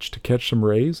the beach to catch some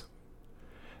rays?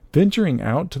 Venturing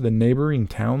out to the neighboring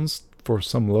towns for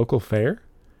some local fair?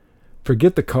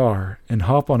 Forget the car and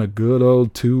hop on a good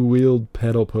old two-wheeled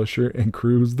pedal pusher and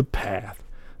cruise the path.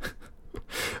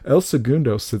 El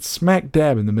Segundo sits smack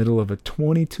dab in the middle of a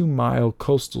 22-mile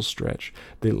coastal stretch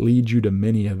that leads you to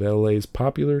many of LA's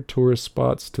popular tourist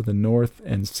spots to the north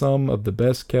and some of the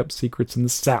best-kept secrets in the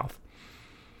south.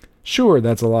 Sure,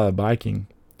 that's a lot of biking.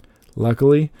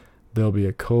 Luckily, there'll be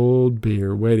a cold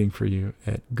beer waiting for you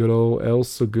at good old El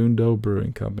Segundo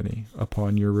Brewing Company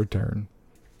upon your return.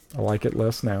 I like it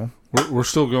less now. We're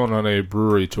still going on a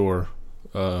brewery tour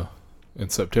in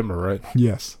September, right?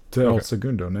 Yes, to El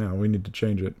Segundo now. We need to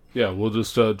change it. Yeah, we'll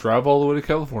just drive all the way to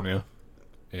California,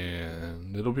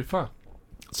 and it'll be fun.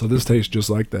 So this tastes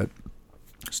just like that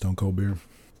Stone Cold beer.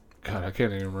 God, I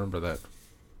can't even remember that.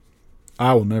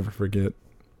 I will never forget.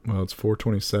 Well, it's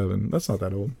 427. That's not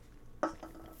that old.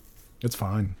 It's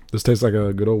fine. This tastes like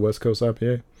a good old West Coast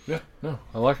IPA. Yeah, no,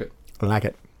 I like it. I like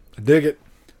it. I dig it.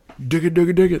 Dig it, dig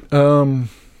it, dig it.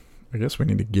 I guess we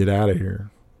need to get out of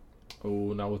here.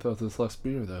 Oh, not without this last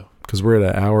beer, though. Because we're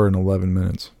at an hour and 11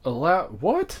 minutes.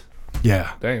 What?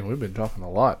 Yeah. Dang, we've been talking a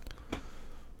lot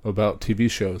about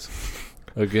TV shows.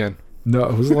 Again. No,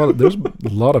 it was there's a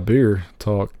lot of beer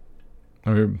talk.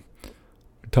 I mean,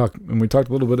 we talked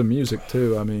a little bit of music,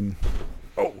 too. I mean.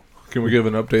 Oh, can we give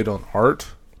an update on art?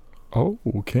 Oh,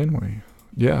 can we?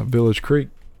 Yeah, Village Creek.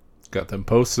 Got them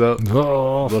posted up.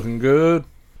 Oh. Looking good.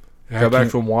 Got back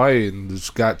from Hawaii and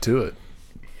just got to it.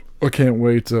 I can't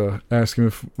wait to ask him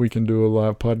if we can do a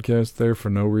live podcast there for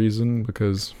no reason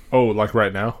because. Oh, like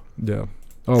right now? Yeah.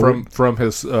 Oh, from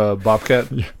his Bobcat?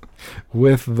 Yeah.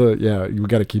 We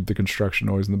got to keep the construction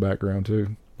noise in the background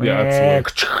too. Yeah,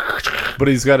 absolutely. But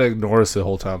he's got to ignore us the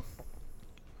whole time.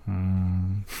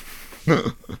 You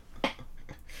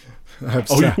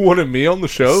wanted me on the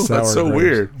show? That's so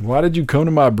weird. Why did you come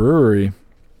to my brewery?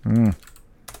 Oh,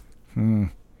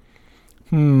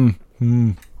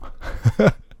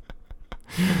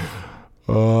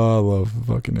 I love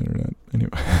the fucking internet.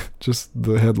 Anyway, just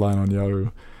the headline on Yahoo.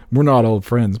 We're not old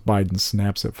friends. Biden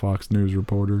snaps at Fox News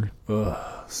reporter.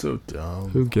 Ugh, so dumb.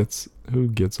 Who gets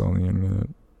on the internet?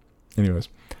 Anyways,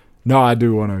 no, I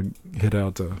do want to hit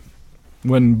out to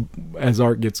as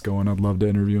Art gets going. I'd love to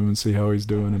interview him and see how he's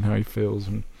doing and how he feels.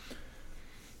 And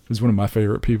he's one of my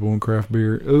favorite people in craft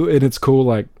beer. And it's cool.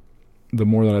 Like the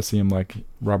more that I see him, like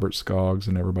Robert Scoggs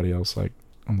and everybody else, like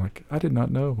I'm like I did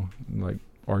not know. Like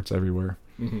Art's everywhere.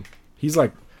 Mm-hmm. He's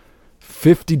like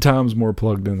 50 times more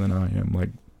plugged in than I am. Like,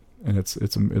 and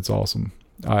it's awesome.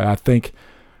 I think,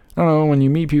 I don't know, when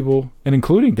you meet people, and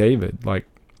including David, like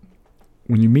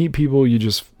when you meet people,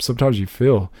 sometimes you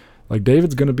feel like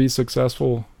David's going to be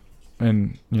successful,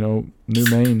 and New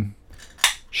Maine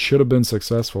should have been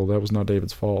successful. That was not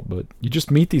David's fault, but you just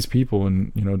meet these people,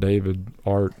 and David,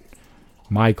 Art,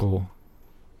 Michael,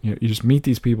 you just meet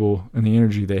these people and the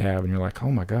energy they have, and you're like,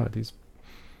 oh my God, these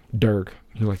Dirk.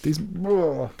 You're like, these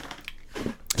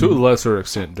to a lesser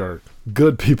extent, Dirk.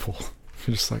 Good people.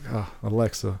 You're just like,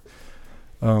 Alexa.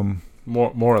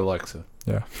 More Alexa.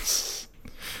 Yeah.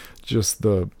 Just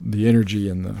the energy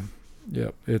and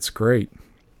it's great.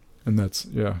 And that's,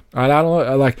 yeah. I don't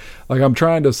know. Like I'm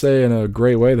trying to say in a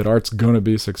great way that Art's going to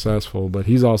be successful, but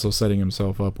he's also setting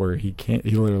himself up where he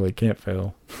literally can't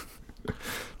fail.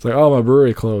 It's like, oh, my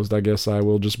brewery closed. I guess I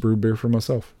will just brew beer for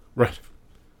myself. Right.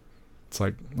 It's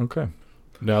like, okay.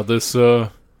 Now this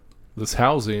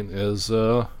housing is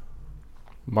my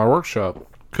workshop.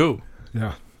 Cool.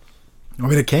 Yeah. I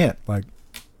mean, it can't. Like,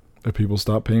 if people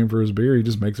stop paying for his beer, he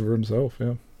just makes it for himself.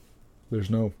 Yeah.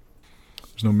 There's no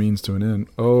means to an end.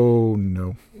 Oh,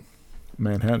 no.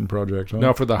 Manhattan Project, huh?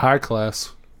 Now for the high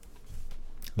class.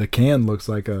 The can looks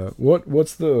like a...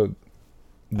 What's the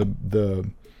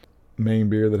main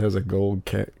beer that has a gold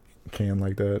can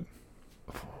like that?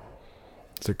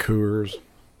 It's a Coors.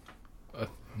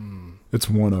 It's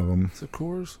one of them. Is it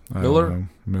Coors? Miller?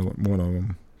 One of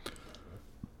them.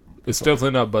 It's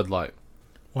definitely not Bud Light.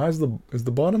 Why is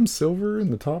the bottom silver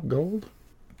and the top gold?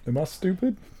 Am I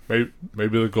stupid?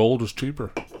 Maybe the gold is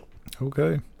cheaper.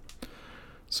 Okay.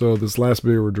 So this last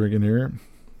beer we're drinking here,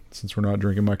 since we're not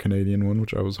drinking my Canadian one,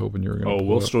 which I was hoping you were going to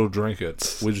we'll still drink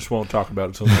it. We just won't talk about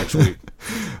it until next week.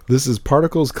 This is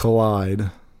Particles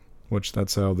Collide, which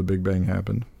that's how the Big Bang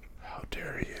happened. How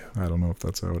dare you? I don't know if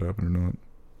that's how it happened or not.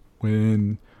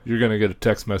 When... You're going to get a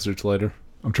text message later.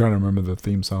 I'm trying to remember the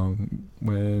theme song.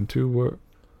 I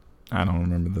don't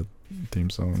remember the theme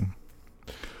song.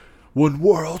 When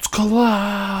worlds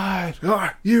collide.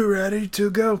 Are you ready to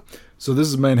go? So this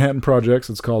is Manhattan Projects.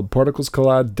 It's called Particles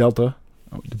Collide Delta.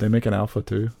 Oh, did they make an alpha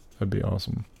too? That'd be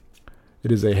awesome.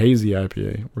 It is a hazy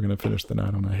IPA. We're going to finish the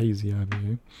night on a hazy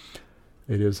IPA.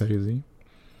 It is hazy.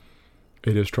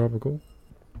 It is tropical.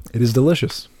 It is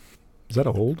delicious. Is that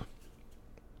old?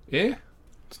 Yeah.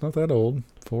 It's not that old.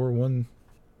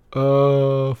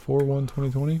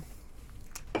 4/1/2020.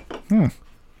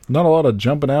 Not a lot of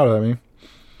jumping out at me.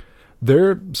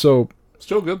 Still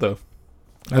good though.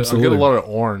 Absolutely. I get a lot of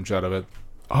orange out of it.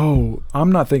 Oh,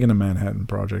 I'm not thinking of Manhattan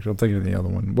Project. I'm thinking of the other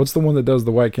one. What's the one that does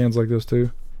the white cans like this too?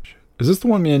 Is this the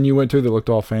one me and you went to that looked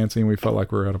all fancy and we felt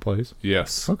like we were out of place?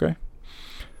 Yes. Okay.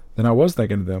 Then I was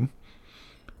thinking of them.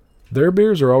 Their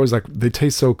beers are always like, they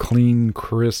taste so clean,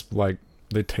 crisp, like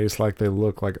they taste like they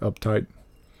look like uptight.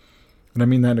 And I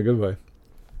mean that in a good way.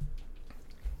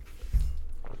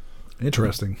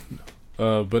 Interesting.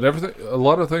 But a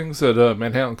lot of things that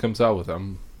Manhattan comes out with,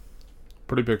 I'm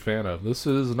pretty big fan of. This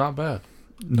is not bad.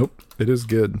 Nope. It is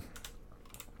good.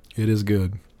 It is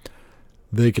good.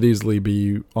 They could easily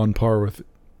be on par with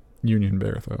Union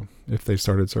Bear, though, if they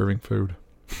started serving food.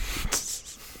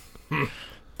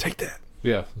 Take that.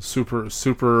 Yeah, super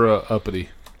uppity.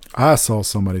 I saw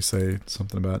somebody say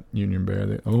something about Union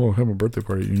Bear. I have a birthday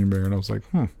party at Union Bear, and I was like,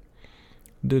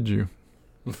 did you?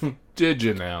 Did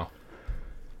you now?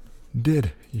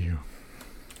 Did you?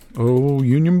 Oh,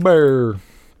 Union Bear.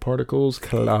 Particles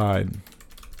Collide.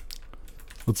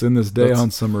 Let's end this day on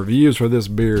some reviews for this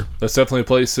beer. That's definitely a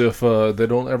place if they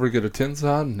don't ever get a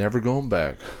Tinson, never going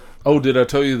back. Oh, did I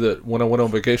tell you that when I went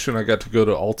on vacation, I got to go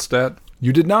to Altstadt?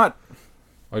 You did not.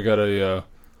 I got a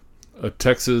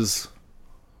Texas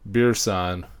beer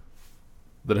sign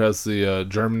that has the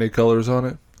Germany colors on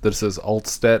it that says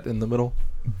Altstadt in the middle.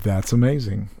 That's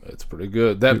amazing. It's pretty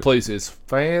good. That place is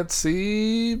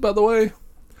fancy, by the way.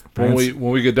 When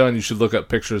we get done, you should look up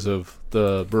pictures of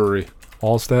the brewery.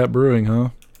 Allstat Brewing, huh?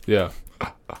 Yeah.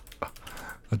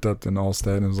 I typed in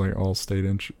Allstat and it was like Allstate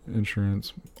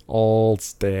Insurance.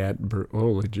 Allstat.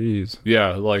 Holy jeez.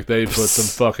 Yeah, like they put some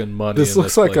fucking money. This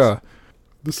looks like a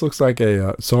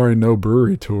sorry, no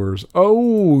brewery tours.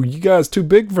 Oh, you guys too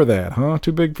big for that, huh?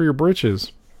 Too big for your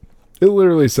britches. It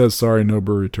literally says sorry, no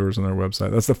brewery tours on their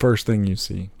website. That's the first thing you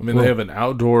see. I mean, they have an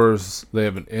outdoors, they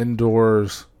have an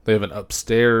indoors, they have an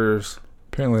upstairs.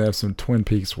 Apparently they have some Twin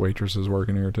Peaks waitresses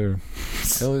working here too.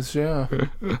 Hell yeah.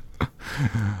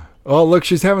 Oh, look,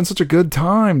 she's having such a good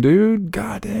time, dude.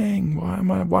 God dang.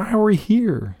 Why are we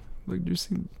here? Like, you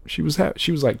see, she was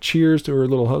like cheers to her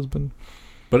little husband.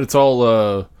 But it's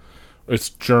all it's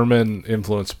German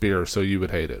influenced beer, so you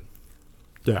would hate it.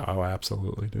 Yeah, oh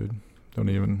absolutely, dude. Don't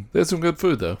even. They had some good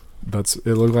food though. It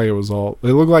looked like it was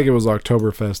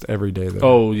Oktoberfest every day though.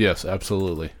 Oh, yes,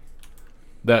 absolutely.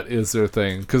 That is their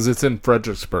thing cuz it's in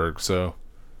Fredericksburg, so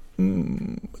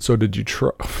So did you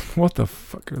try? What the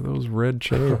fuck are those red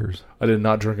chairs? I did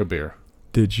not drink a beer.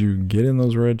 Did you get in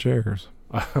those red chairs?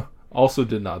 I also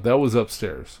did not. That was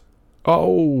upstairs.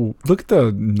 Oh, look at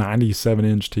the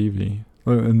 97-inch TV.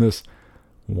 And this,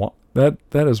 that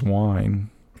is wine,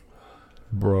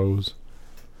 bros.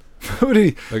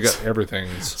 They got everything.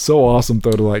 So awesome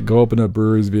though to like go up in a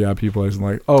brewery's VIP place and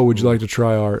like, oh, would you like to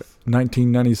try our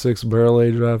 1996 barrel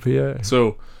aged IPA?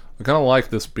 So I kind of like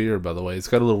this beer, by the way. It's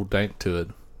got a little dank to it.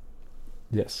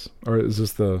 Yes. Or is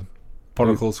this the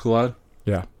Particles collide.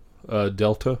 Yeah.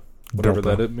 Delta. Whatever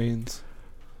Delta. that it means.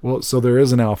 Well, so there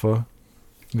is an alpha.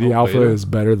 The alpha beta? is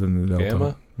better than the delta.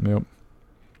 Gamma? Yep.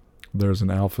 There's an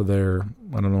alpha there.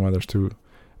 I don't know why there's two.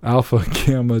 Alpha,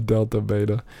 gamma, delta,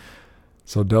 beta.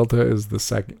 So delta is the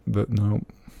second. No.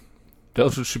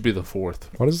 Delta should be the fourth.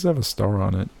 Why does it have a star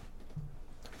on it?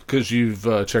 Because you've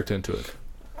checked into it.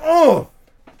 Oh!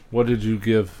 What did you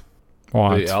give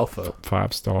Oh, the it's alpha?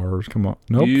 5 stars. Come on.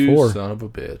 Nope, You 4. son of a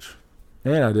bitch.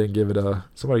 And I didn't give it a...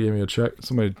 Somebody gave me a check.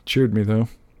 Somebody cheered me, though.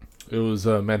 It was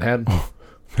Manhattan.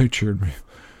 They cheered me.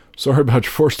 Sorry about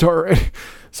your 4-star rating.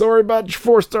 Sorry about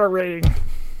your 4-star rating.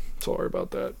 Sorry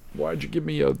about that. Why'd you give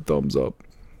me a thumbs up?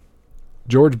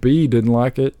 George B. didn't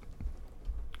like it.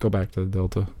 Go back to the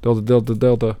Delta.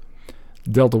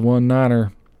 Delta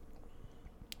 1-9er.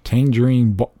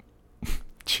 Tangerine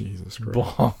Jesus Christ.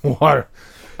 Bong water.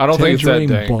 I don't think it's that Tangerine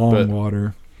dank, bong but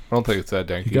water. I don't think it's that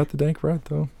dank. You got the dank right,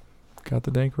 though. Got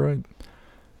the dank right.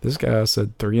 This guy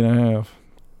said 3.5.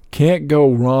 Can't go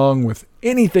wrong with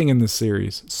anything in this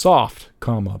series. Soft,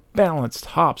 balanced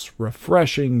hops,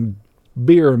 refreshing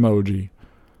beer emoji.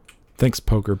 Thanks,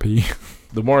 Poker P.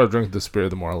 The more I drink this beer,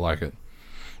 the more I like it.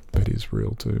 But he's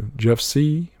real, too. Jeff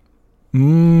C.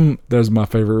 That's my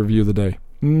favorite review of the day.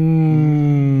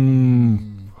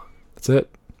 That's it.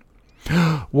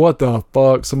 What the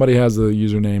fuck? Somebody has the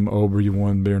username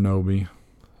Obi1Beernobi.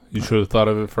 You should have thought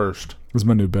of it first. This is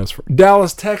my new best friend.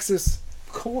 Dallas, Texas.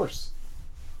 Of course.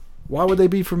 Why would they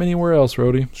be from anywhere else,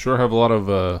 Rhodey? Sure have a lot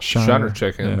of Shiner Yeah,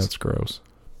 check-ins. that's gross.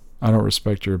 I don't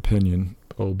respect your opinion,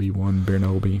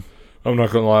 Obi1Beernobi. I'm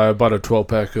not going to lie. I bought a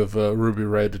 12-pack of Ruby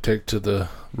Red to take to the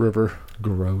river.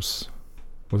 Gross.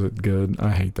 Was it good?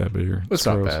 I hate that beer. It's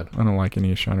not gross. bad. I don't like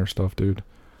any Shiner stuff, dude.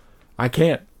 I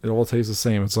can't. It all tastes the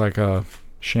same. It's like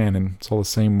Shannon. It's all the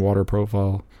same water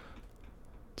profile.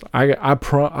 I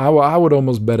would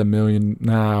almost bet $1 million.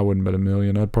 Nah, I wouldn't bet $1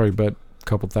 million. I'd probably bet a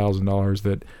couple $1,000s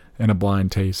that in a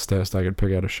blind taste test I could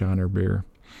pick out a Shiner beer.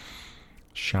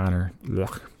 Shiner.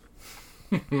 Ugh.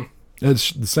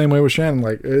 It's the same way with Shannon.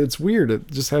 Like, it's weird. It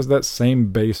just has that same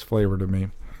base flavor to me.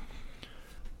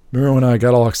 Remember when I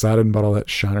got all excited and bought all that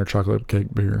Shiner chocolate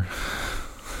cake beer?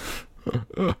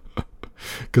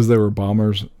 Because they were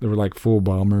bombers. They were like full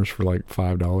bombers for like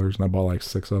 $5, and I bought like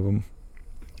 6 of them.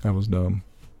 That was dumb.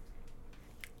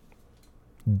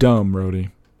 Dumb,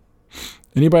 Rhodey.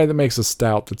 Anybody that makes a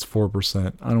stout that's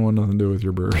 4%, I don't want nothing to do with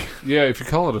your brewery. Yeah, if you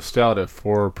call it a stout at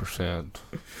 4%.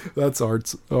 That's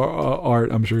Art.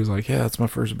 I'm sure he's like, yeah, that's my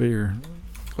first beer.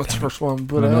 What's the first one?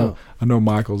 But I know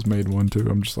Michael's made one too.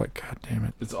 I'm just like, God damn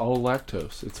it. it's all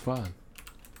lactose. It's fine.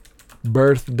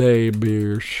 Birthday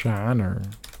beer Shiner.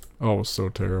 Oh, it was so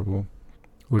terrible.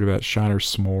 Look at that Shiner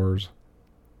s'mores.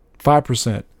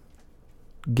 5%.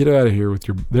 Get out of here with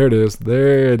your... There it is.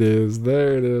 There it is.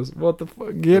 There it is. What the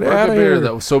fuck? Get out of beer here.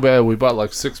 that was so bad. We bought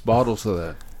like 6 bottles of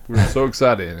that. We were so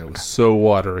excited, and it was so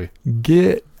watery.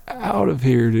 Get out of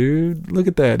here, dude. Look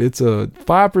at that. It's a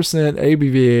 5%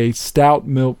 ABV stout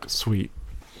milk sweet.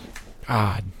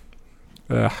 God.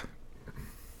 Ugh.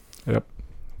 Yep.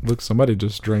 Look, somebody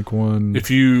just drank one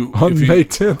If you on if you, May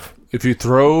 10th. if you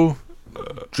throw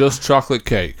just chocolate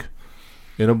cake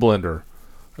in a blender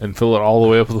and fill it all the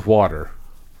way up with water,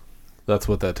 that's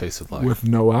what that tasted like. With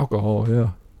no alcohol,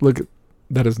 yeah. Look,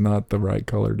 that is not the right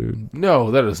color, dude. No,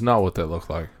 that is not what that looked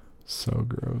like. So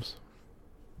gross.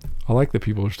 I like that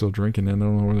people are still drinking it. I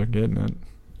don't know where they're getting it.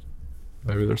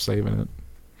 Maybe they're saving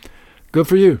it. Good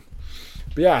for you.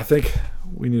 But yeah, I think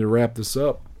we need to wrap this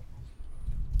up.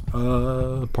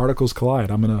 Particles Collide.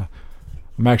 I'm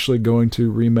actually going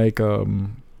to remake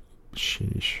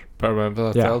sheesh. Powerman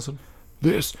 5000?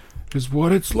 This is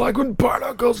what it's like when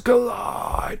particles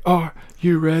collide. Are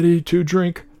you ready to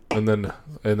drink? And then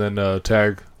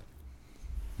tag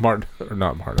Martin, or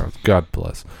not Martin, God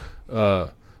bless,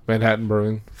 Manhattan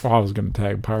Brewing. I was going to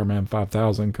tag Powerman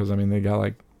 5000 because, I mean, they got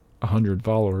like 100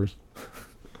 followers.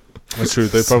 That's true.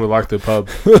 They probably like the pub.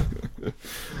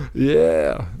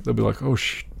 Yeah. They'll be like, oh,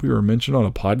 we were mentioned on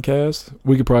a podcast.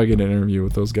 We could probably get an interview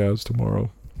with those guys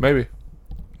tomorrow. Maybe.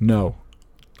 No,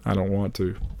 I don't want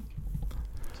to.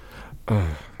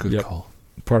 Good Yep. call.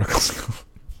 Particles.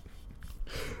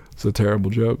 It's a terrible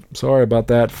joke. Sorry about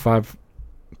that.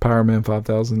 Powerman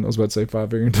 5000. I was about to say 5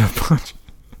 Finger Death Punch.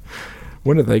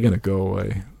 When are they going to go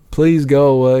away? Please go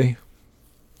away.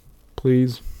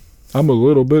 Please. I'm a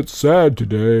little bit sad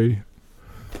today.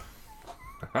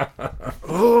 I'm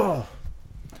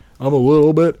a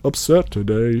little bit upset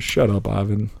today. Shut up,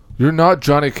 Ivan. You're not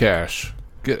Johnny Cash.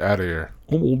 Get out of here.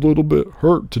 I'm a little bit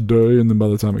hurt today. And then by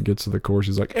the time it gets to the chorus,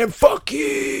 he's like, and fuck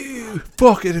you.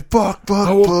 Fuck it. Fuck.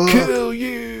 I will kill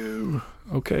you.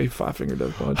 Okay, Five Finger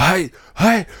Death Punch.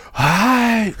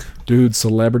 Hey! Dude,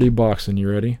 celebrity boxing. You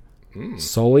ready?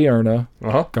 Sully Erna,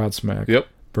 Godsmack. Yep.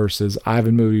 Versus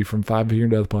Ivan Moody from Five Finger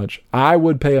Death Punch. I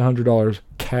would pay $100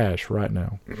 cash right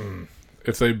now.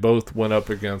 If they both went up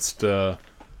against, I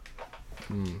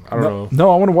don't know.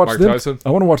 No, I want to watch Mike them. Tyson?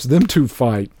 I want to watch them two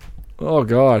fight. Oh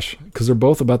gosh, because they're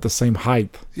both about the same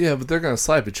height. Yeah, but they're going to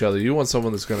slap each other. You want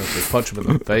someone that's going to punch them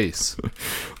in the face.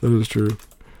 That is true.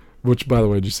 Which, by the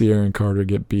way, did you see Aaron Carter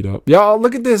get beat up? Y'all,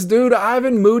 look at this, dude.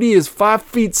 Ivan Moody is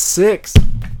 5'6".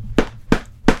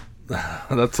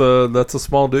 That's a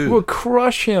small dude. We'll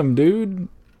crush him, dude.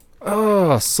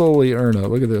 Oh, Sully Erna.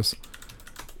 Look at this.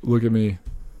 Look at me.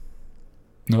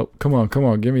 Nope. Come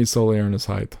on. Give me Sully Erna's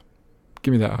height.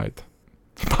 Give me that height.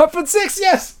 5'6",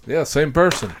 yes! Yeah, same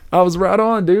person. I was right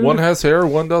on, dude. One has hair,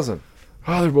 one doesn't.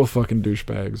 Oh, they're both fucking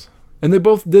douchebags. And they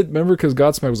both did, remember, because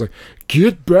Godsmack was like,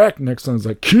 get back. Next time, he's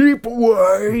like, keep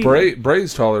away.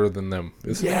 Bray's taller than them,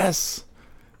 isn't he? Yes.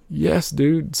 Yes,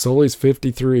 dude. Sully's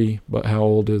 53, but how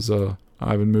old is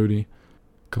Ivan Moody?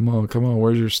 Come on.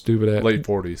 Where's your stupid ass? Late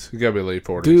 40s. You gotta be late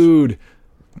 40s. Dude.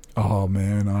 Oh,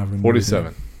 man. Ivan 47.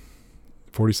 Moody.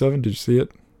 47? Did you see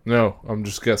it? No, I'm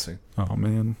just guessing. Oh,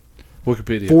 man.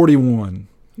 Wikipedia. 41.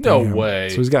 No Damn. way.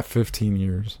 So he's got 15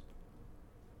 years.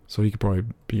 So he could probably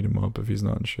beat him up if he's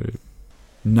not in shape.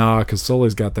 Nah, because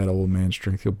Sully's got that old man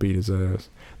strength. He'll beat his ass.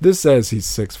 This says he's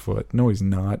 6 foot. No, he's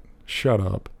not. Shut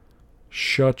up.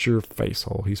 Shut your face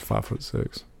hole. He's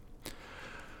 5'6".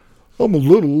 I'm a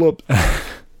little up.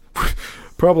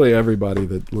 Probably everybody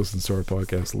that listens to our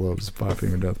podcast loves Five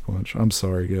Finger Death Punch. I'm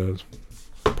sorry, guys.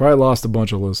 Probably lost a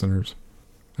bunch of listeners.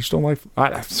 I just don't like.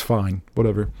 It's fine.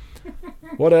 Whatever.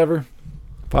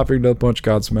 Five Finger Death Punch,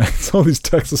 Godsmack. It's all these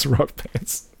Texas rock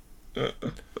bands.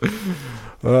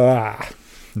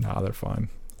 Nah, they're fine.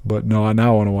 But no, I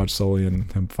now want to watch Sully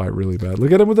and him fight really bad.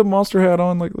 Look at him with the monster hat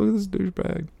on. Like, look at this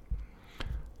douchebag.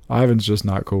 Ivan's just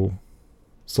not cool.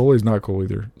 Sully's not cool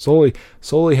either.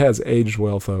 Sully has aged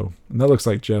well, though. And that looks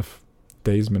like Jeff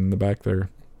Daisman in the back there.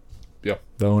 Yep.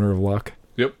 The owner of Luck.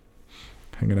 Yep.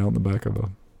 Hanging out in the back of a...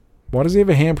 Why does he have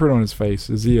a handprint on his face?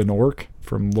 Is he an orc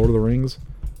from Lord of the Rings?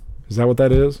 Is that what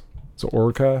that is? It's an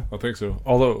orca? I think so.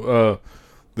 Although,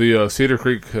 the Cedar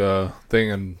Creek thing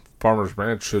in Farmer's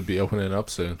Branch should be opening up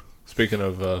soon. Speaking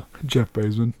of... Jeff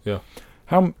Bezos. Yeah.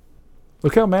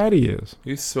 Look how mad he is.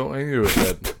 He's so angry with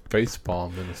that face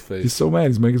palm in his face. He's so mad.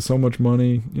 He's making so much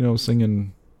money,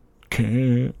 singing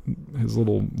his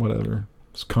little, whatever,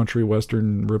 his country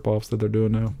western ripoffs that they're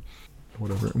doing now.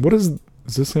 Whatever. What is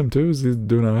this him too? Is he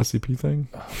doing an ICP thing?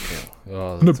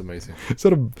 Oh, that's amazing. Is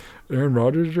that a Aaron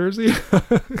Rodgers jersey?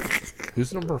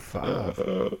 Who's number 5?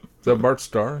 Is that Bart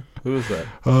Starr? Who is that?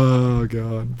 Oh,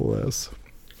 God bless.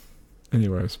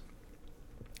 Anyways.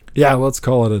 Yeah, let's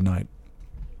call it a night.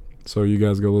 So you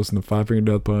guys go listen to Five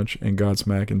Finger Death Punch and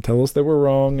Godsmack and tell us that we're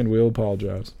wrong and we'll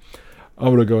apologize. I'm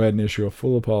going to go ahead and issue a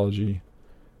full apology.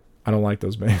 I don't like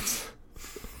those bands.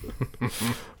 I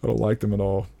don't like them at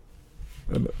all.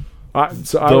 And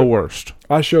the worst.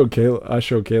 I showed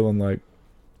Kaylin, like,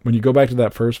 when you go back to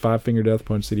that first Five Finger Death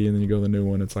Punch CD and then you go to the new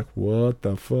one, it's like, what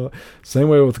the fuck? Same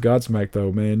way with Godsmack,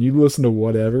 though, man. You listen to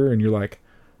whatever and you're like,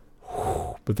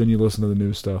 whew, but then you listen to the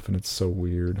new stuff and it's so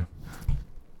weird.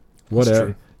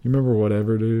 Whatever. You remember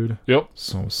Whatever, dude? Yep.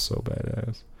 So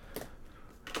badass.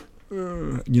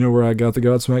 You know where I got the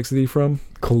Godsmack CD from?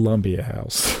 Columbia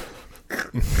House.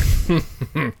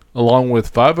 Along with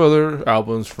 5 other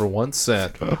albums for 1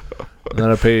 cent. And then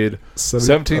I paid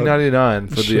 $17.99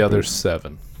 for the other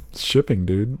 7. Shipping,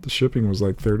 dude. The shipping was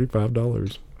like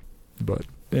 $35. But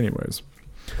anyways.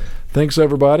 Thanks,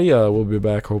 everybody. We'll be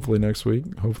back hopefully next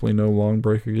week. Hopefully no long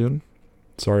break again.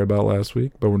 Sorry about last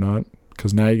week, but we're not.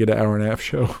 Because now you get an hour-and-a-half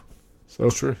show. So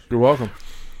That's true. You're welcome.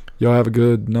 Y'all have a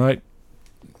good night.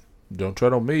 Don't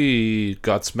tread on me,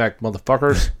 Godsmack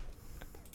motherfuckers.